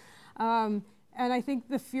adopt. And I think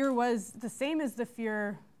the fear was the same as the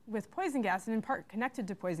fear with poison gas, and in part connected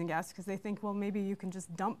to poison gas, because they think, well, maybe you can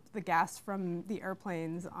just dump the gas from the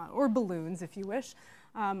airplanes or balloons, if you wish,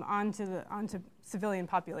 onto civilian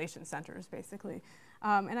population centers, basically.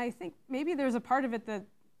 And I think maybe there's a part of it that,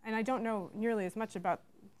 and I don't know nearly as much about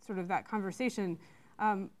sort of that conversation,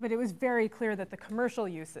 but it was very clear that the commercial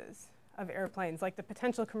uses of airplanes, like the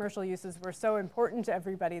potential commercial uses, were so important to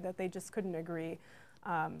everybody that they just couldn't agree.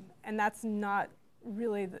 And that's not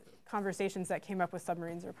really the conversations that came up with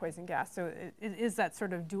submarines or poison gas. So it is that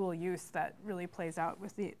sort of dual use that really plays out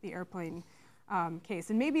with the airplane case.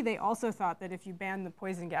 And maybe they also thought that if you ban the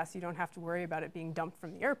poison gas, you don't have to worry about it being dumped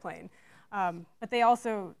from the airplane. But they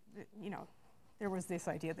also, there was this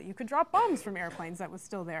idea that you could drop bombs from airplanes that was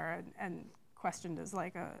still there and questioned as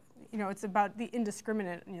like it's about the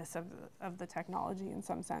indiscriminateness of the technology in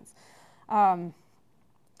some sense.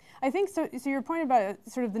 I think so your point about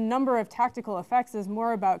sort of the number of tactical effects is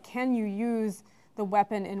more about, can you use the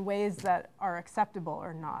weapon in ways that are acceptable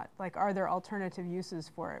or not? Like, are there alternative uses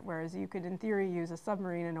for it? Whereas you could, in theory, use a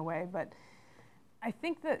submarine in a way, but I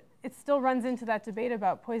think that it still runs into that debate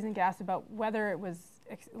about poison gas, about whether it was,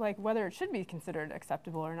 whether it should be considered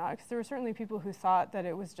acceptable or not. Because there were certainly people who thought that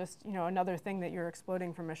it was just, another thing that you're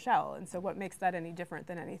exploding from a shell. And so what makes that any different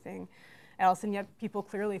than anything else? And yet people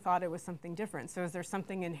clearly thought it was something different. So is there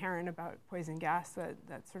something inherent about poison gas that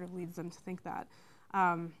sort of leads them to think that?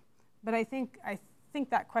 But I think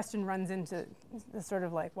that question runs into the sort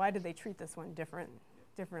of like, why did they treat this one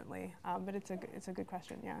differently? But it's a good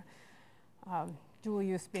question, yeah. Dual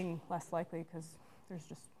use being less likely because there's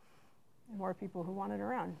just more people who want it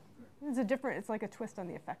around. It's like a twist on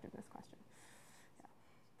the effectiveness question.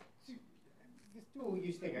 Yeah. This dual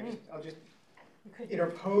use thing, I'll just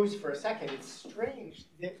interpose for a second. It's strange.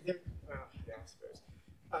 I suppose.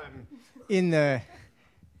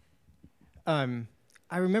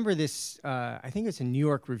 I remember this, I think it's a New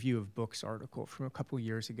York Review of Books article from a couple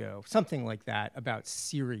years ago, something like that, about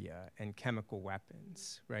Syria and chemical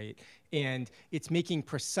weapons, right? And it's making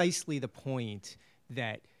precisely the point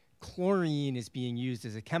that chlorine is being used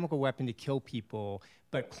as a chemical weapon to kill people,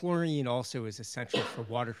 but chlorine also is essential for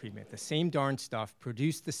water treatment. The same darn stuff,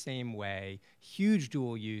 produced the same way, huge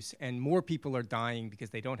dual use, and more people are dying because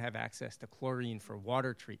they don't have access to chlorine for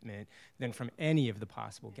water treatment than from any of the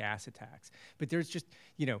possible gas attacks. But there's just,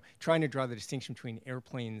 trying to draw the distinction between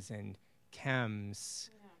airplanes and chems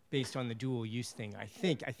based on the dual use thing, I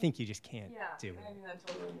think you just can't do it. Yeah, I mean, that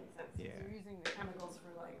totally makes sense. Yeah. You're using the chemicals for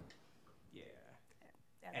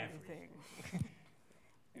everything.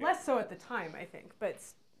 Less so at the time, I think, but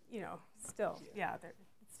still,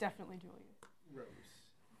 it's definitely dual use. Rose.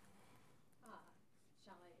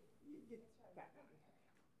 Shall I?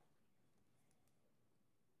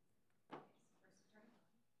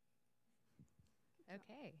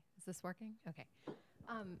 Okay, is this working? Okay.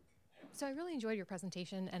 So I really enjoyed your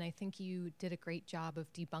presentation, and I think you did a great job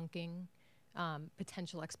of debunking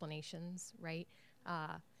potential explanations, right?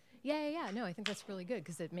 No, I think that's really good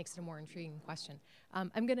because it makes it a more intriguing question.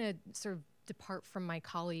 I'm going to sort of depart from my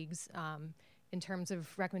colleagues in terms of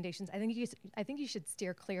recommendations. I think you should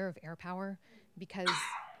steer clear of air power because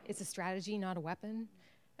it's a strategy, not a weapon,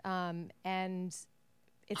 and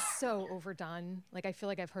it's so overdone. Like, I feel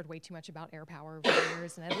like I've heard way too much about air power over the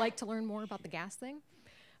years, and I'd like to learn more about the gas thing.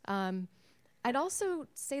 I'd also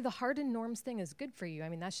say the hardened norms thing is good for you. I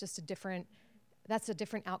mean, that's a different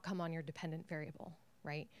outcome on your dependent variable.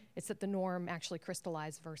 Right? It's that the norm actually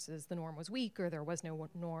crystallized versus the norm was weak or there was no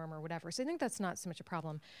norm or whatever. So I think that's not so much a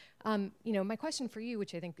problem. My question for you,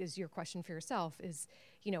 which I think is your question for yourself, is,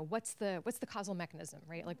 what's the causal mechanism,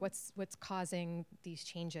 right? Like what's causing these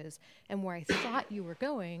changes? And where I thought you were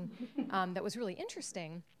going, that was really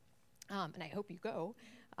interesting, and I hope you go,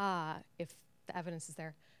 if the evidence is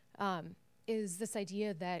there, is this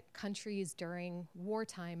idea that countries during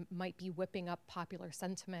wartime might be whipping up popular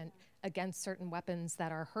sentiment against certain weapons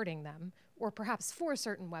that are hurting them, or perhaps for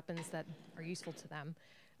certain weapons that are useful to them.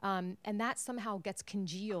 And that somehow gets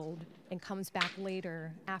congealed and comes back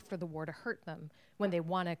later after the war to hurt them when they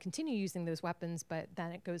want to continue using those weapons, but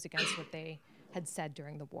then it goes against what they had said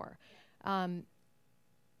during the war. And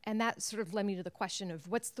that sort of led me to the question of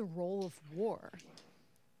what's the role of war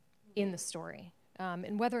in the story?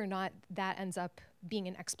 And whether or not that ends up being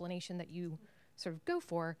an explanation that you sort of go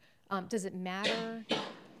for. Does it matter?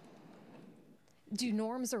 Do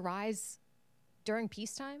norms arise during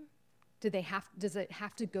peacetime? Does it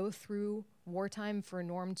have to go through wartime for a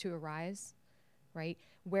norm to arise, right?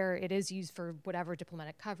 Where it is used for whatever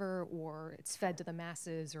diplomatic cover, or it's fed to the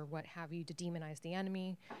masses, or what have you, to demonize the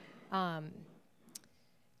enemy.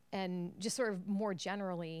 And just sort of more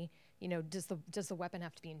generally, does the weapon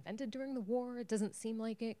have to be invented during the war? It doesn't seem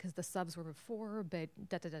like it because the subs were before, but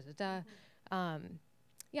da da da da da.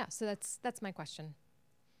 Yeah, so that's my question.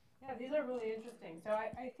 Yeah, these are really interesting. So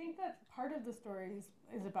I think that part of the story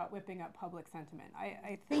is about whipping up public sentiment.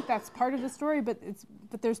 I think that's part of the story, but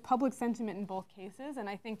there's public sentiment in both cases, and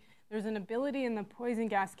I think there's an ability in the poison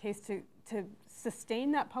gas case to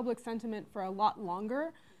sustain that public sentiment for a lot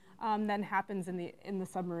longer than happens in the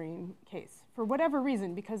submarine case, for whatever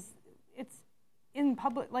reason, because it's in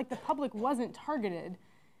public, like the public wasn't targeted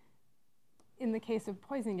in the case of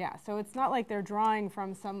poison gas. So it's not like they're drawing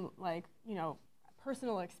from some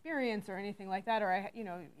personal experience or anything like that, or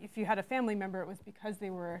if you had a family member, it was because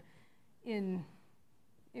they were on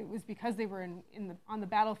the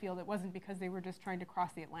battlefield. It wasn't because they were just trying to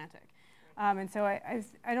cross the Atlantic. And so I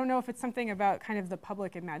don't know if it's something about kind of the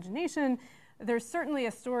public imagination. There's certainly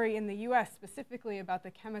a story in the US specifically about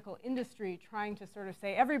the chemical industry trying to sort of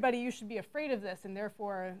say, everybody, you should be afraid of this, and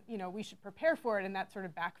therefore, we should prepare for it, and that sort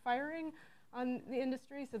of backfiring on the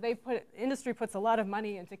industry. So industry puts a lot of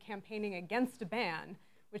money into campaigning against a ban,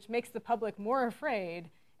 which makes the public more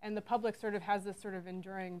afraid, and the public sort of has this sort of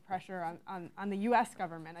enduring pressure on the US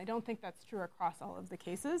government. I don't think that's true across all of the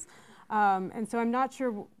cases. And so I'm not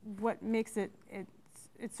sure what makes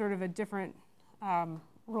it's sort of a different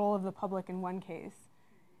role of the public in one case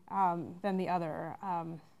than the other.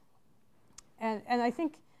 And I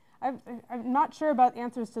think I'm not sure about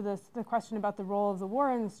answers to the question about the role of the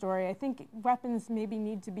war in the story. I think weapons maybe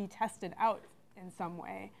need to be tested out in some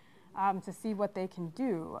way to see what they can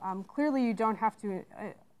do. Clearly, you don't have to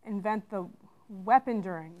invent the weapon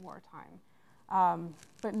during wartime,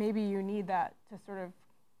 but maybe you need that to sort of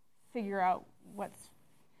figure out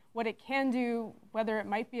what it can do, whether it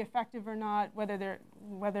might be effective or not,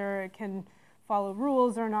 whether it can follow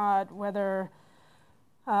rules or not, whether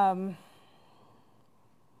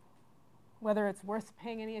it's worth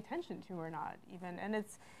paying any attention to or not, even. And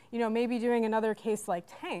it's, maybe doing another case like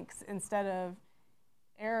tanks instead of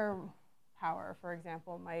air power, for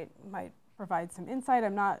example, might provide some insight.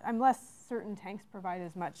 I'm less certain tanks provide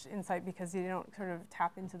as much insight because you don't sort of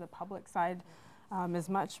tap into the public side as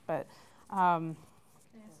much. But Can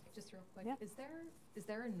I ask just real quick? Yeah. Is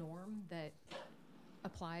there a norm that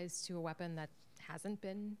applies to a weapon that hasn't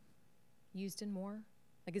been used in war?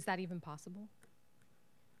 Like, is that even possible?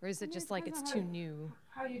 Or is it just like it's too new?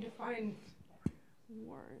 How you define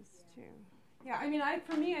wars, too. Yeah,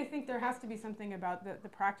 for me, I think there has to be something about the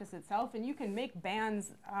practice itself, and you can make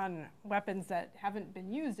bans on weapons that haven't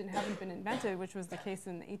been used and haven't been invented, which was the case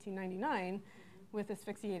in 1899 with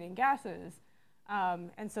asphyxiating gases.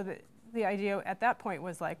 And so the idea at that point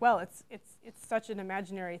was like, well, it's such an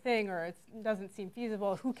imaginary thing, or it doesn't seem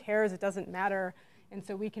feasible. Who cares? It doesn't matter. And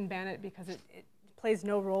so we can ban it because it plays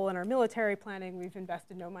no role in our military planning. We've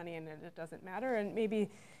invested no money in it. It doesn't matter. And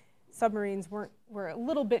maybe submarines were a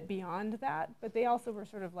little bit beyond that, but they also were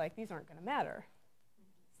sort of like, these aren't going to matter.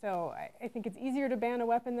 So I think it's easier to ban a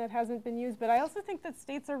weapon that hasn't been used, but I also think that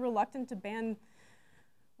states are reluctant to ban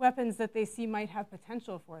weapons that they see might have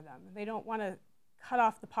potential for them. They don't want to cut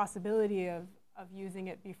off the possibility of using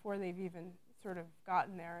it before they've even sort of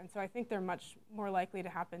gotten there. And so I think they're much more likely to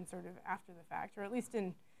happen sort of after the fact, or at least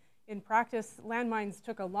in practice. Landmines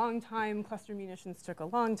took a long time, cluster munitions took a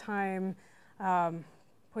long time,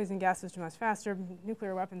 poison gases much faster,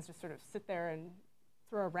 nuclear weapons just sort of sit there and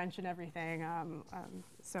throw a wrench in everything.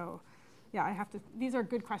 So yeah, these are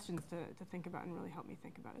good questions to think about and really help me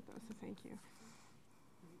think about it though, so thank you.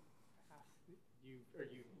 Are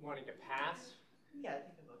you wanting to pass? Yeah, I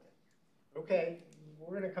think I'm okay. Okay,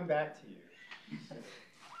 we're going to come back to you.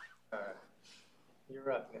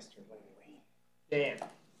 You're up, Mr. Lindley. Dan.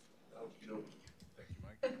 Thank you,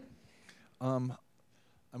 Mike.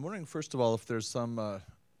 I'm wondering, first of all, if there's some a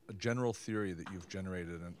general theory that you've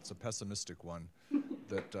generated, and it's a pessimistic one,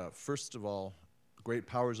 that first of all, great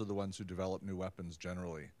powers are the ones who develop new weapons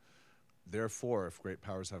generally. Therefore, if great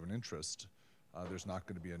powers have an interest, there's not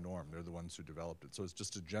going to be a norm. They're the ones who developed it. So it's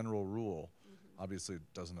just a general rule. Obviously, it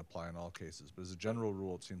doesn't apply in all cases, but as a general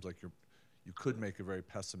rule, it seems like you could make a very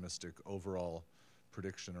pessimistic overall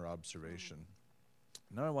prediction or observation.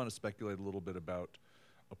 Now I want to speculate a little bit about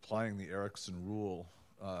applying the Erickson rule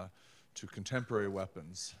to contemporary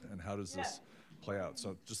weapons, and how does this play out.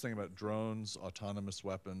 So just thinking about drones, autonomous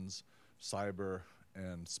weapons, cyber,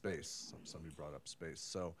 and space. Somebody brought up space.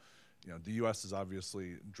 So, the U.S. is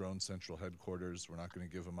obviously drone central headquarters. We're not going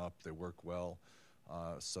to give them up. They work well.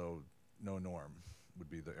 So no norm would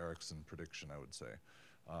be the Erickson prediction, I would say.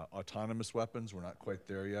 Autonomous weapons, we're not quite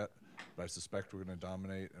there yet, but I suspect we're going to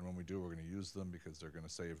dominate, and when we do, we're going to use them because they're going to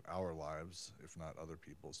save our lives, if not other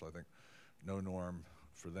people's. So I think no norm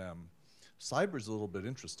for them. Cyber's a little bit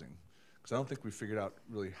interesting, because I don't think we figured out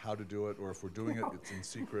really how to do it, or if we're doing it, it's in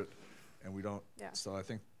secret, and we don't. Yeah. So I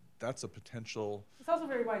think that's a potential. It's also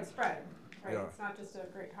very widespread, right? Yeah. It's not just a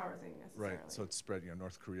great power thing necessarily. Right, so it's spread,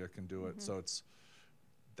 North Korea can do it. So it's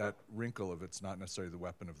that wrinkle of it's not necessarily the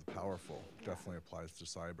weapon of the powerful definitely applies to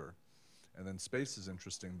cyber. And then space is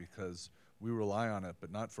interesting because we rely on it,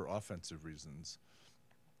 but not for offensive reasons,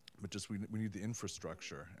 but just we need the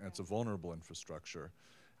infrastructure, and it's a vulnerable infrastructure,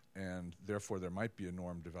 and therefore there might be a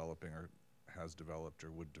norm developing, or has developed,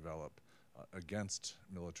 or would develop against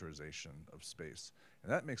militarization of space.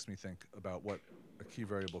 And that makes me think about what a key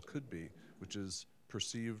variable could be, which is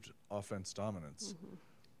perceived offense dominance,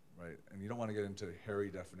 right? And you don't want to get into hairy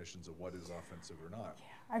definitions of what is offensive or not.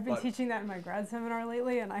 Yeah, I've been teaching that in my grad seminar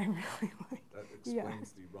lately, and I really like. That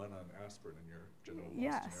explains the run on aspirin in your general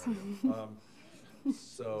Yes.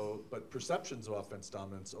 scenario. But perceptions of offense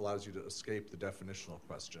dominance allows you to escape the definitional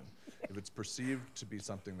question. If it's perceived to be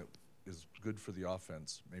something that is good for the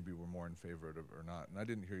offense, maybe we're more in favor of it or not. And I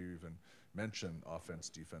didn't hear you even mention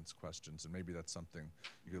offense-defense questions, and maybe that's something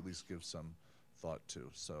you could at least give some thought to.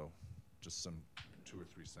 So just some 2 or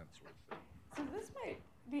 3 cents worth. So this might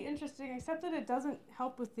be interesting, except that it doesn't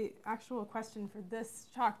help with the actual question for this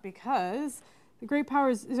talk, because the great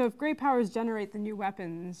powers, so if great powers generate the new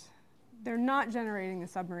weapons, they're not generating the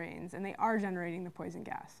submarines, and they are generating the poison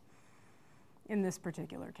gas in this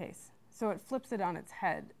particular case. So it flips it on its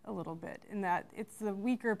head a little bit, in that it's the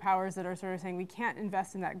weaker powers that are sort of saying we can't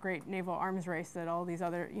invest in that great naval arms race that all these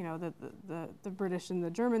other, the British and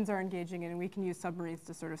the Germans are engaging in, and we can use submarines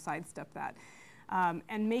to sort of sidestep that.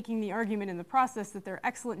 And making the argument in the process that they're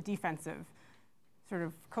excellent defensive, sort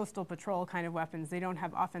of coastal patrol kind of weapons. They don't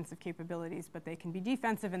have offensive capabilities, but they can be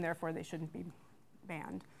defensive, and therefore they shouldn't be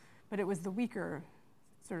banned. But it was the weaker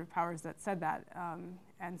sort of powers that said that.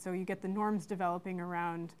 And so you get the norms developing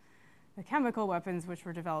around the chemical weapons, which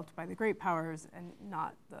were developed by the great powers and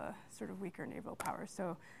not the sort of weaker naval powers.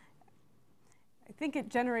 So I think it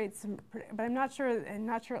generates some, but I'm not sure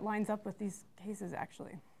it lines up with these cases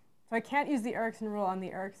actually. So I can't use the Erickson rule on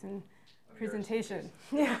the Erickson presentation.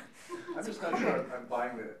 Yeah. I'm just not sure I'm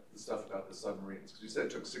buying the stuff about the submarines, because you said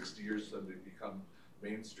it took 60 years for them to become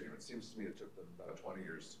mainstream. It seems to me it took them about 20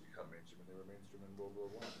 years to become mainstream, and they were mainstream in World War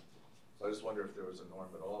I. So I just wonder if there was a norm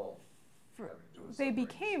at all. They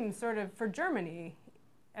became sort of, for Germany,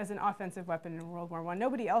 as an offensive weapon in World War I.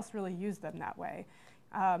 Nobody else really used them that way.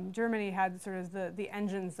 Germany had sort of the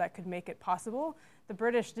engines that could make it possible. The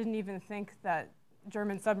British didn't even think that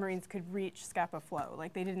German submarines could reach Scapa Flow.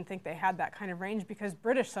 Like, they didn't think they had that kind of range because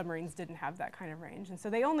British submarines didn't have that kind of range. And so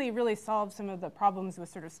they only really solved some of the problems with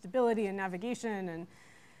sort of stability and navigation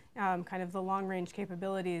and kind of the long-range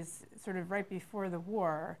capabilities sort of right before the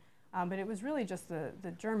war. But it was really just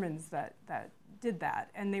the Germans that did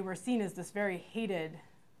that. And they were seen as this very hated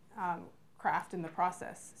craft in the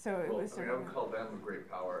process. So it was sort of... I would call them a great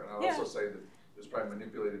power. And I would also say that there's probably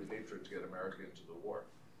manipulated hatred to get America into the war.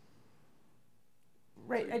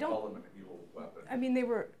 Right, so I don't call them an evil weapon. I mean, they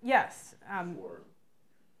were, yes.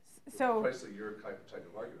 So precisely your type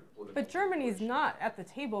of argument. But Germany's not at the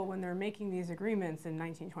table when they're making these agreements in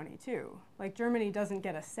 1922. Like, Germany doesn't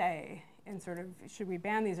get a say in sort of, should we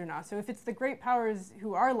ban these or not? So if it's the great powers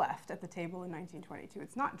who are left at the table in 1922,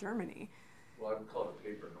 it's not Germany. Well, I would call it a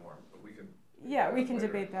paper norm, but we can... Yeah, we can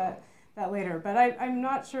debate that later. But I'm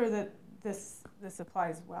not sure that this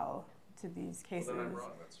applies well to these cases. Well, then I'm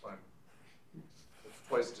wrong, that's fine.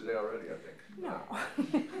 Twice today already, I think. No.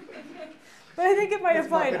 But I think it might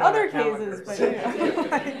apply in other cases, but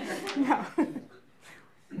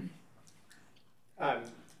no.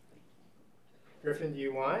 Griffin, do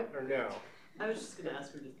you want or no? I was just going to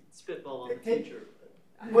ask her to spitball on the future.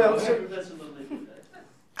 Well, Professor Lumley did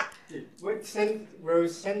that.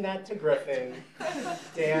 Rose, send that to Griffin.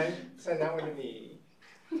 Dan, send that one to me.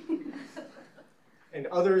 And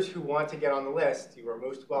others who want to get on the list, you are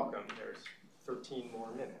most welcome. There's 13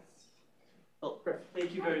 more minutes. Well,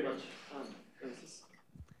 thank you very much.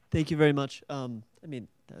 Thank you very much. I mean,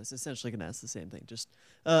 I was essentially going to ask the same thing, just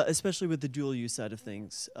especially with the dual use side of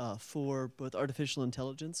things for both artificial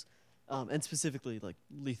intelligence and specifically like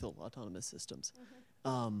lethal autonomous systems.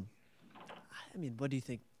 I mean, what do you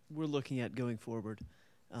think we're looking at going forward?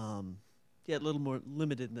 Yeah, a little more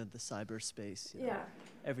limited than the cyberspace. You know,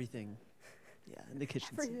 everything. Yeah, in the kitchen.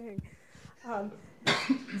 Everything.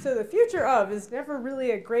 So the future of is never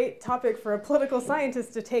really a great topic for a political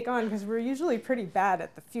scientist to take on, because we're usually pretty bad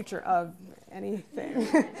at the future of anything.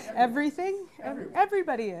 Everything?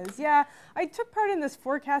 Everybody is, yeah. I took part in this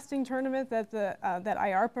forecasting tournament that that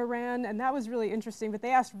IARPA ran, and that was really interesting, but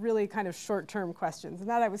they asked really kind of short-term questions, and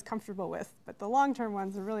that I was comfortable with, but the long-term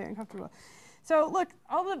ones are really uncomfortable. So look,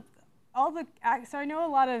 so I know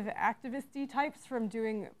a lot of activist-y types from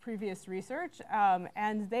doing previous research,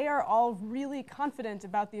 and they are all really confident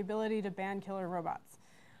about the ability to ban killer robots.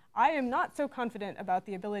 I am not so confident about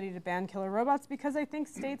the ability to ban killer robots because I think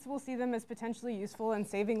states will see them as potentially useful in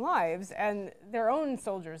saving lives and their own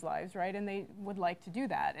soldiers' lives, right? And they would like to do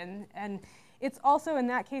that. And it's also, in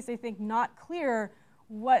that case, I think, not clear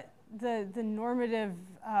what the normative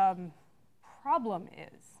problem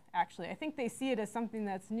is, actually. I think they see it as something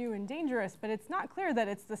that's new and dangerous, but it's not clear that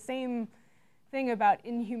it's the same thing about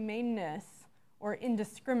inhumaneness or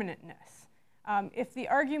indiscriminateness. If the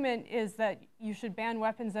argument is that you should ban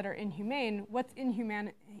weapons that are inhumane, what's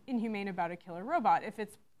inhumane about a killer robot? If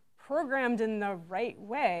it's programmed in the right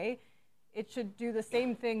way, it should do the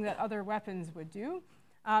same thing that other weapons would do.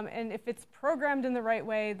 And if it's programmed in the right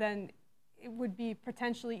way, then it would be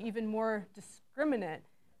potentially even more discriminate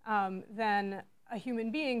than a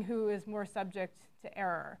human being who is more subject to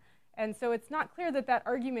error. And so it's not clear that that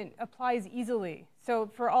argument applies easily. So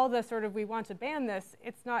for all the sort of we want to ban this,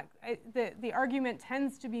 it's not, the argument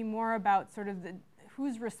tends to be more about sort of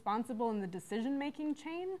who's responsible in the decision-making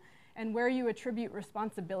chain and where you attribute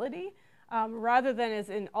responsibility, rather than as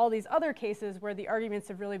in all these other cases where the arguments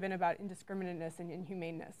have really been about indiscriminateness and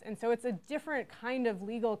inhumaneness. And so it's a different kind of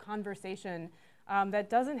legal conversation that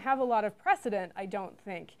doesn't have a lot of precedent, I don't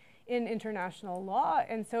think, in international law,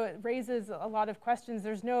 and so it raises a lot of questions.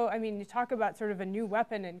 There's no, I mean, you talk about sort of a new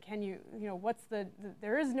weapon, and can you know, what's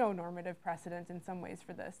there is no normative precedent in some ways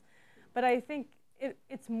for this. But I think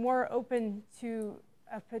it's more open to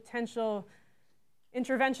a potential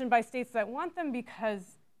intervention by states that want them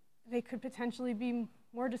because they could potentially be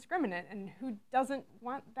more discriminate, and who doesn't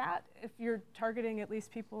want that if you're targeting at least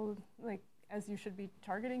people like as you should be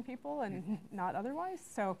targeting people and not otherwise.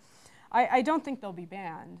 So I don't think they'll be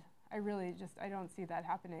banned. I don't see that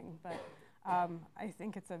happening, but I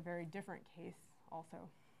think it's a very different case also.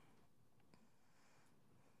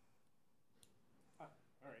 All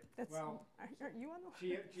right. Well, are you on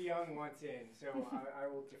the Ji-Young wants in, so I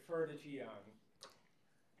will defer to Ji-Young.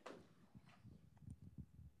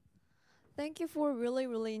 Thank you for a really,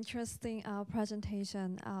 really interesting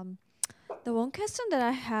presentation. The one question that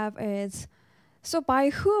I have is, so by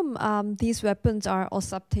whom these weapons are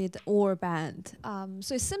accepted or banned?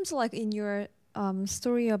 So it seems like in your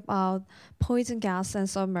story about poison gas and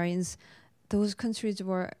submarines, those countries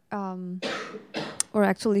were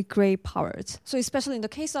actually great powers. So especially in the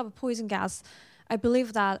case of poison gas, I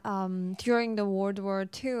believe that during the World War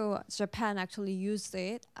II, Japan actually used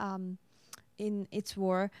it in its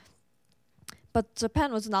war. But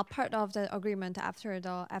Japan was not part of the agreement after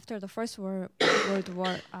the First World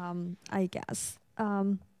War, I guess.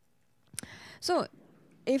 So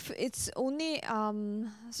if it's only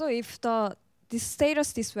if the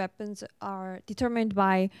status these weapons are determined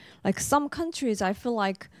by like some countries, I feel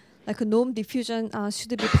like a norm diffusion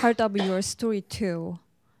should be part of your story too,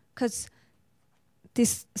 because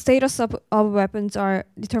this status of weapons are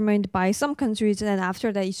determined by some countries, and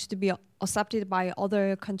after that it should be accepted by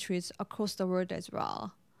other countries across the world as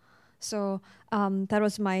well. So that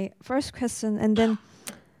was my first question. And then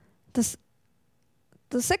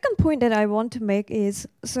the second point that I want to make is,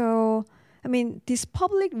 so, I mean, this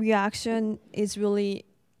public reaction is really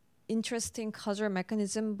interesting causal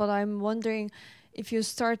mechanism, but I'm wondering if you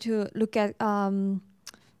start to look at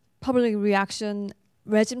public reaction,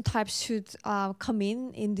 regime types should come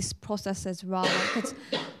in this process as well. Because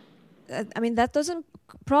I mean, that doesn't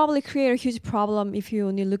probably create a huge problem if you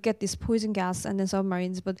only look at this poison gas and then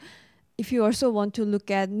submarines. But if you also want to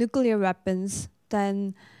look at nuclear weapons,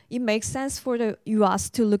 then it makes sense for the U.S.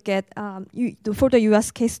 to look at for the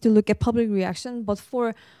U.S. case to look at public reaction. But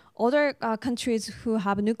for other countries who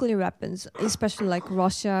have nuclear weapons, especially like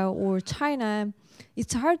Russia or China,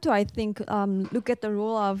 it's hard to, I think, look at the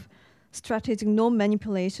role of strategic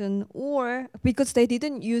non-manipulation, or because they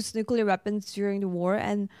didn't use nuclear weapons during the war,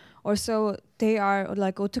 and also they are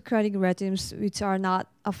like autocratic regimes which are not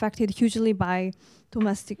affected hugely by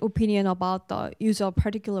domestic opinion about the use of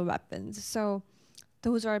particular weapons. So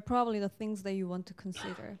those are probably the things that you want to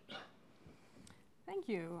consider. Thank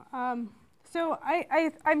you. So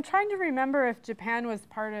I'm trying to remember if Japan was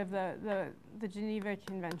part of the Geneva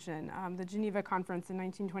Convention, the Geneva Conference in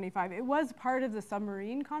 1925. It was part of the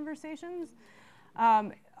submarine conversations,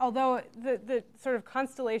 although the sort of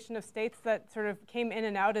constellation of states that sort of came in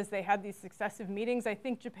and out as they had these successive meetings, I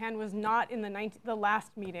think Japan was not in the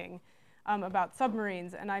last meeting about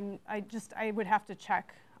submarines, and I would have to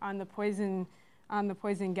check on the poison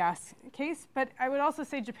gas case. But I would also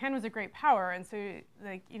say Japan was a great power, and so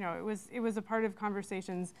it was a part of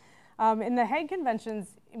conversations. In the Hague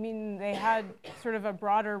Conventions, I mean, they had sort of a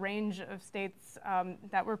broader range of states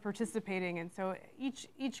that were participating, and so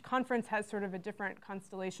each conference has sort of a different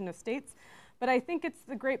constellation of states. But I think it's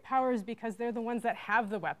the great powers because they're the ones that have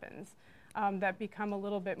the weapons that become a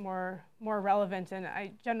little bit more relevant. And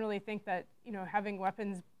I generally think that having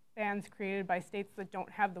weapons bans created by states that don't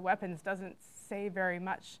have the weapons doesn't say very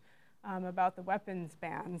much about the weapons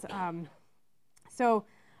bans.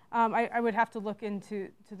 I would have to look into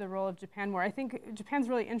the role of Japan more. I think Japan's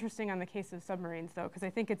really interesting on the case of submarines, though, because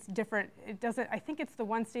I think it's different. I think it's the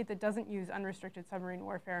one state that doesn't use unrestricted submarine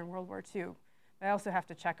warfare in World War II. But I also have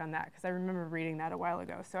to check on that because I remember reading that a while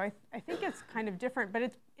ago. So I think it's kind of different, but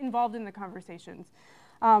it's involved in the conversations.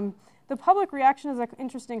 The public reaction is an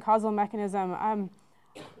interesting causal mechanism.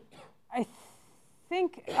 I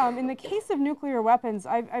think in the case of nuclear weapons,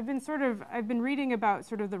 I've been reading about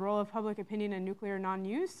sort of the role of public opinion in nuclear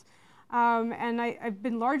non-use, and I've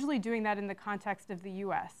been largely doing that in the context of the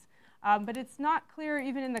U.S. But it's not clear,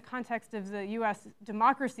 even in the context of the U.S.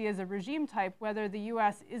 democracy as a regime type, whether the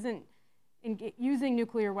U.S. isn't using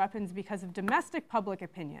nuclear weapons because of domestic public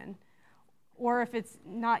opinion, or if it's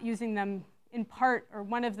not using them in part, or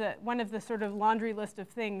one of the sort of laundry list of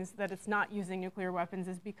things that it's not using nuclear weapons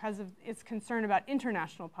is because of its concern about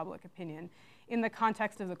international public opinion in the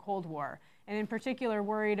context of the Cold War, and in particular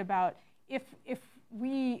worried about if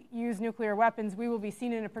we use nuclear weapons, we will be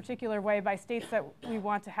seen in a particular way by states that we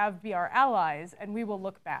want to have be our allies, and we will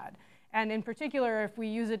look bad. And in particular, if we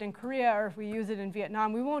use it in Korea or if we use it in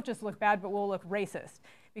Vietnam, we won't just look bad, but we'll look racist,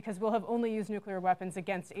 because we'll have only used nuclear weapons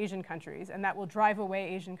against Asian countries, and that will drive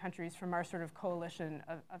away Asian countries from our sort of coalition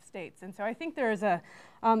of states. And so I think there's a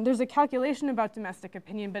calculation about domestic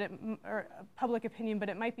opinion, or public opinion, but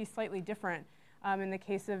it might be slightly different in the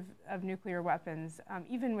case of nuclear weapons,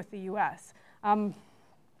 even with the U.S. I'm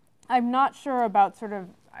not sure about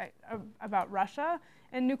about Russia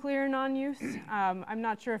and nuclear non-use. I'm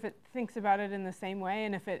not sure if it thinks about it in the same way,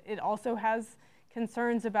 and if it also has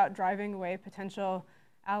concerns about driving away potential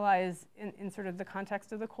allies in sort of the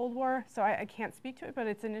context of the Cold War. So I can't speak to it, but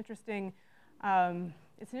it's an interesting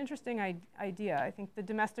idea. I think the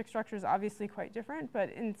domestic structure is obviously quite different,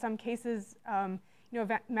 but in some cases,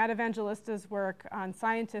 Matt Evangelista's work on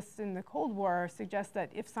scientists in the Cold War suggests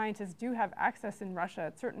that if scientists do have access in Russia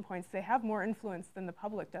at certain points, they have more influence than the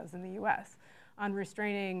public does in the U.S. on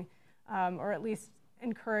restraining or at least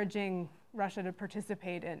encouraging Russia to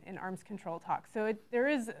participate in arms control talks. So there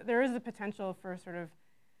is a potential for sort of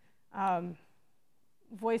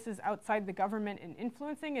voices outside the government in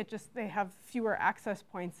influencing. It just, they have fewer access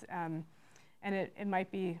points, and it might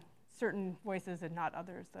be certain voices and not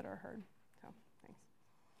others that are heard. So thanks.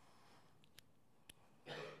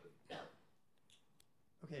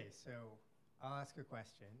 Okay, so I'll ask a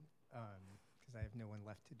question because I have no one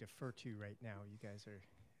left to defer to right now. You guys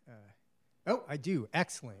are, oh, I do,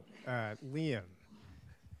 excellent. Liam.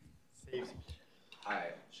 Hi,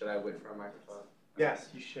 should I wait for a microphone? Yes,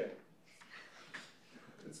 you should.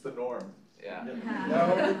 It's the norm. Yeah.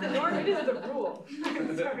 No, the norm, it is the rule.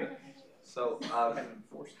 Sorry. So,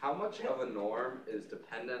 how much of a norm is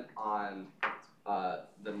dependent on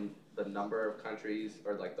the number of countries,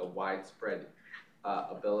 or like the widespread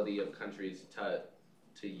ability of countries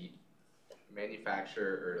to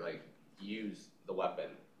manufacture or like use the weapon?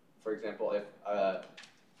 For example,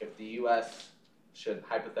 if the U.S. should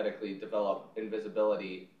hypothetically develop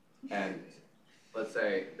invisibility, and let's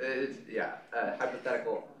say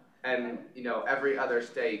hypothetical, and every other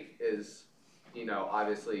state is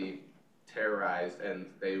obviously terrorized, and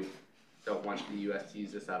they don't want the U.S. to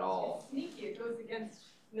use this at all. It's sneaky. It goes against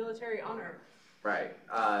military honor. Right.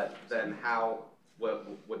 Then how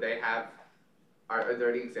would they have? Are there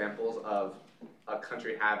any examples of a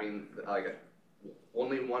country having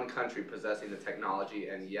only one country possessing the technology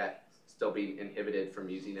and yet still being inhibited from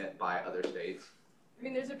using it by other states? I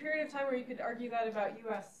mean, there's a period of time where you could argue that about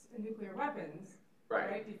U.S. nuclear weapons,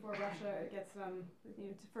 right? Before Russia gets them,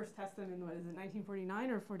 to first test them in, what is it, 1949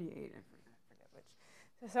 or 48? I forget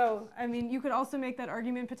which. So, I mean, you could also make that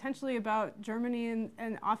argument potentially about Germany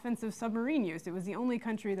and offensive submarine use. It was the only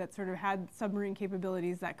country that sort of had submarine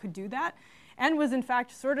capabilities that could do that, and was in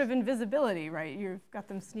fact sort of invisibility, right? You've got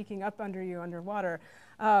them sneaking up under you underwater.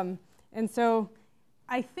 And so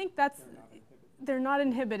I think they're not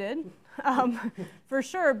inhibited, for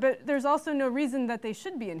sure, but there's also no reason that they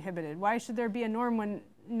should be inhibited. Why should there be a norm when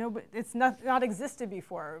it's not existed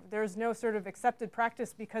before. There's no sort of accepted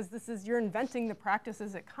practice because you're inventing the practice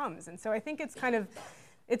as it comes. And so I think it's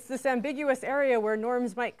this ambiguous area where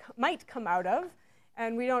norms might come out of,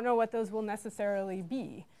 and we don't know what those will necessarily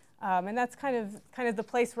be. And that's kind of the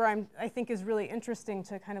place where I think is really interesting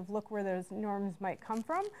to kind of look where those norms might come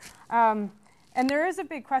from. And there is a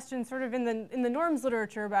big question sort of in the norms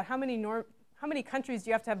literature about how many countries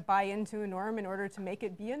do you have to have buy into a norm in order to make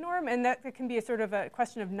it be a norm? And that it can be a sort of a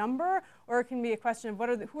question of number, or it can be a question of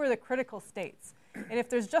who are the critical states. And if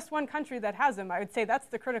there's just one country that has them, I would say that's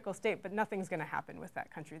the critical state, but nothing's going to happen with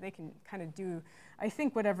that country. They can kind of do, I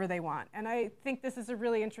think, whatever they want. And I think this is a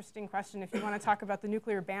really interesting question if you want to talk about the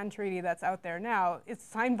nuclear ban treaty that's out there now. It's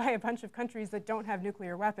signed by a bunch of countries that don't have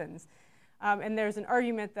nuclear weapons. And there's an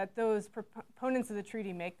argument that those proponents of the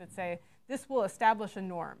treaty make that say this will establish a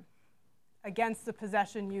norm against the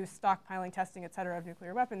possession, use, stockpiling, testing, et cetera, of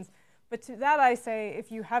nuclear weapons. But to that I say,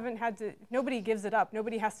 if you haven't nobody gives it up,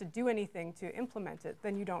 nobody has to do anything to implement it,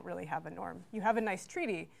 then you don't really have a norm. You have a nice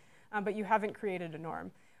treaty, but you haven't created a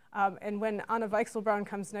norm. And when Anna Weichselbraun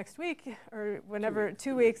comes next week, or whenever,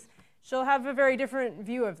 2 weeks, she'll have a very different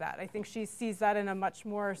view of that. I think she sees that in a much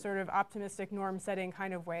more sort of optimistic norm-setting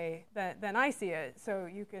kind of way than I see it. So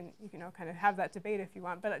you can kind of have that debate if you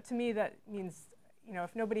want. But to me, that means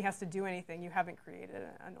if nobody has to do anything, you haven't created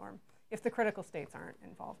a norm, if the critical states aren't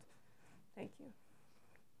involved. Thank you.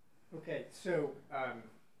 Okay, so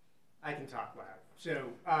I can talk loud.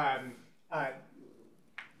 So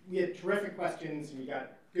we had terrific questions, and we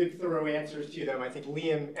got good, thorough answers to them. I think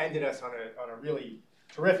Liam ended us on a really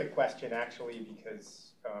terrific question, actually,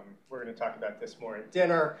 because we're going to talk about this more at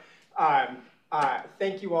dinner.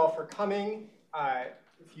 Thank you all for coming.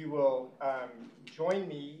 If you will join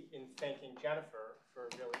me in thanking Jennifer for a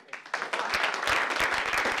really interesting talk.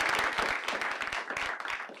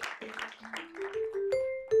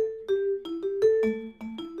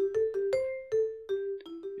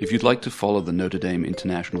 If you'd like to follow the Notre Dame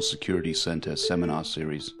International Security Center seminar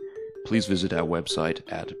series, please visit our website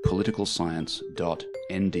at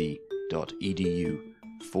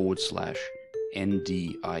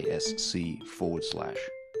politicalscience.nd.edu/NDISC/,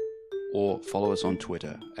 or follow us on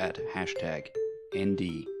Twitter at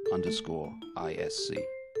 #ND_ISC.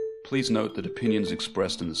 Please note that opinions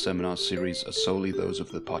expressed in the seminar series are solely those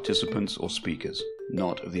of the participants or speakers,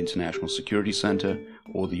 not of the International Security Center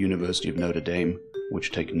or the University of Notre Dame,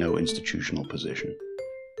 which take no institutional position.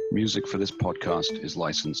 Music for this podcast is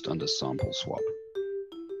licensed under Sample Swap.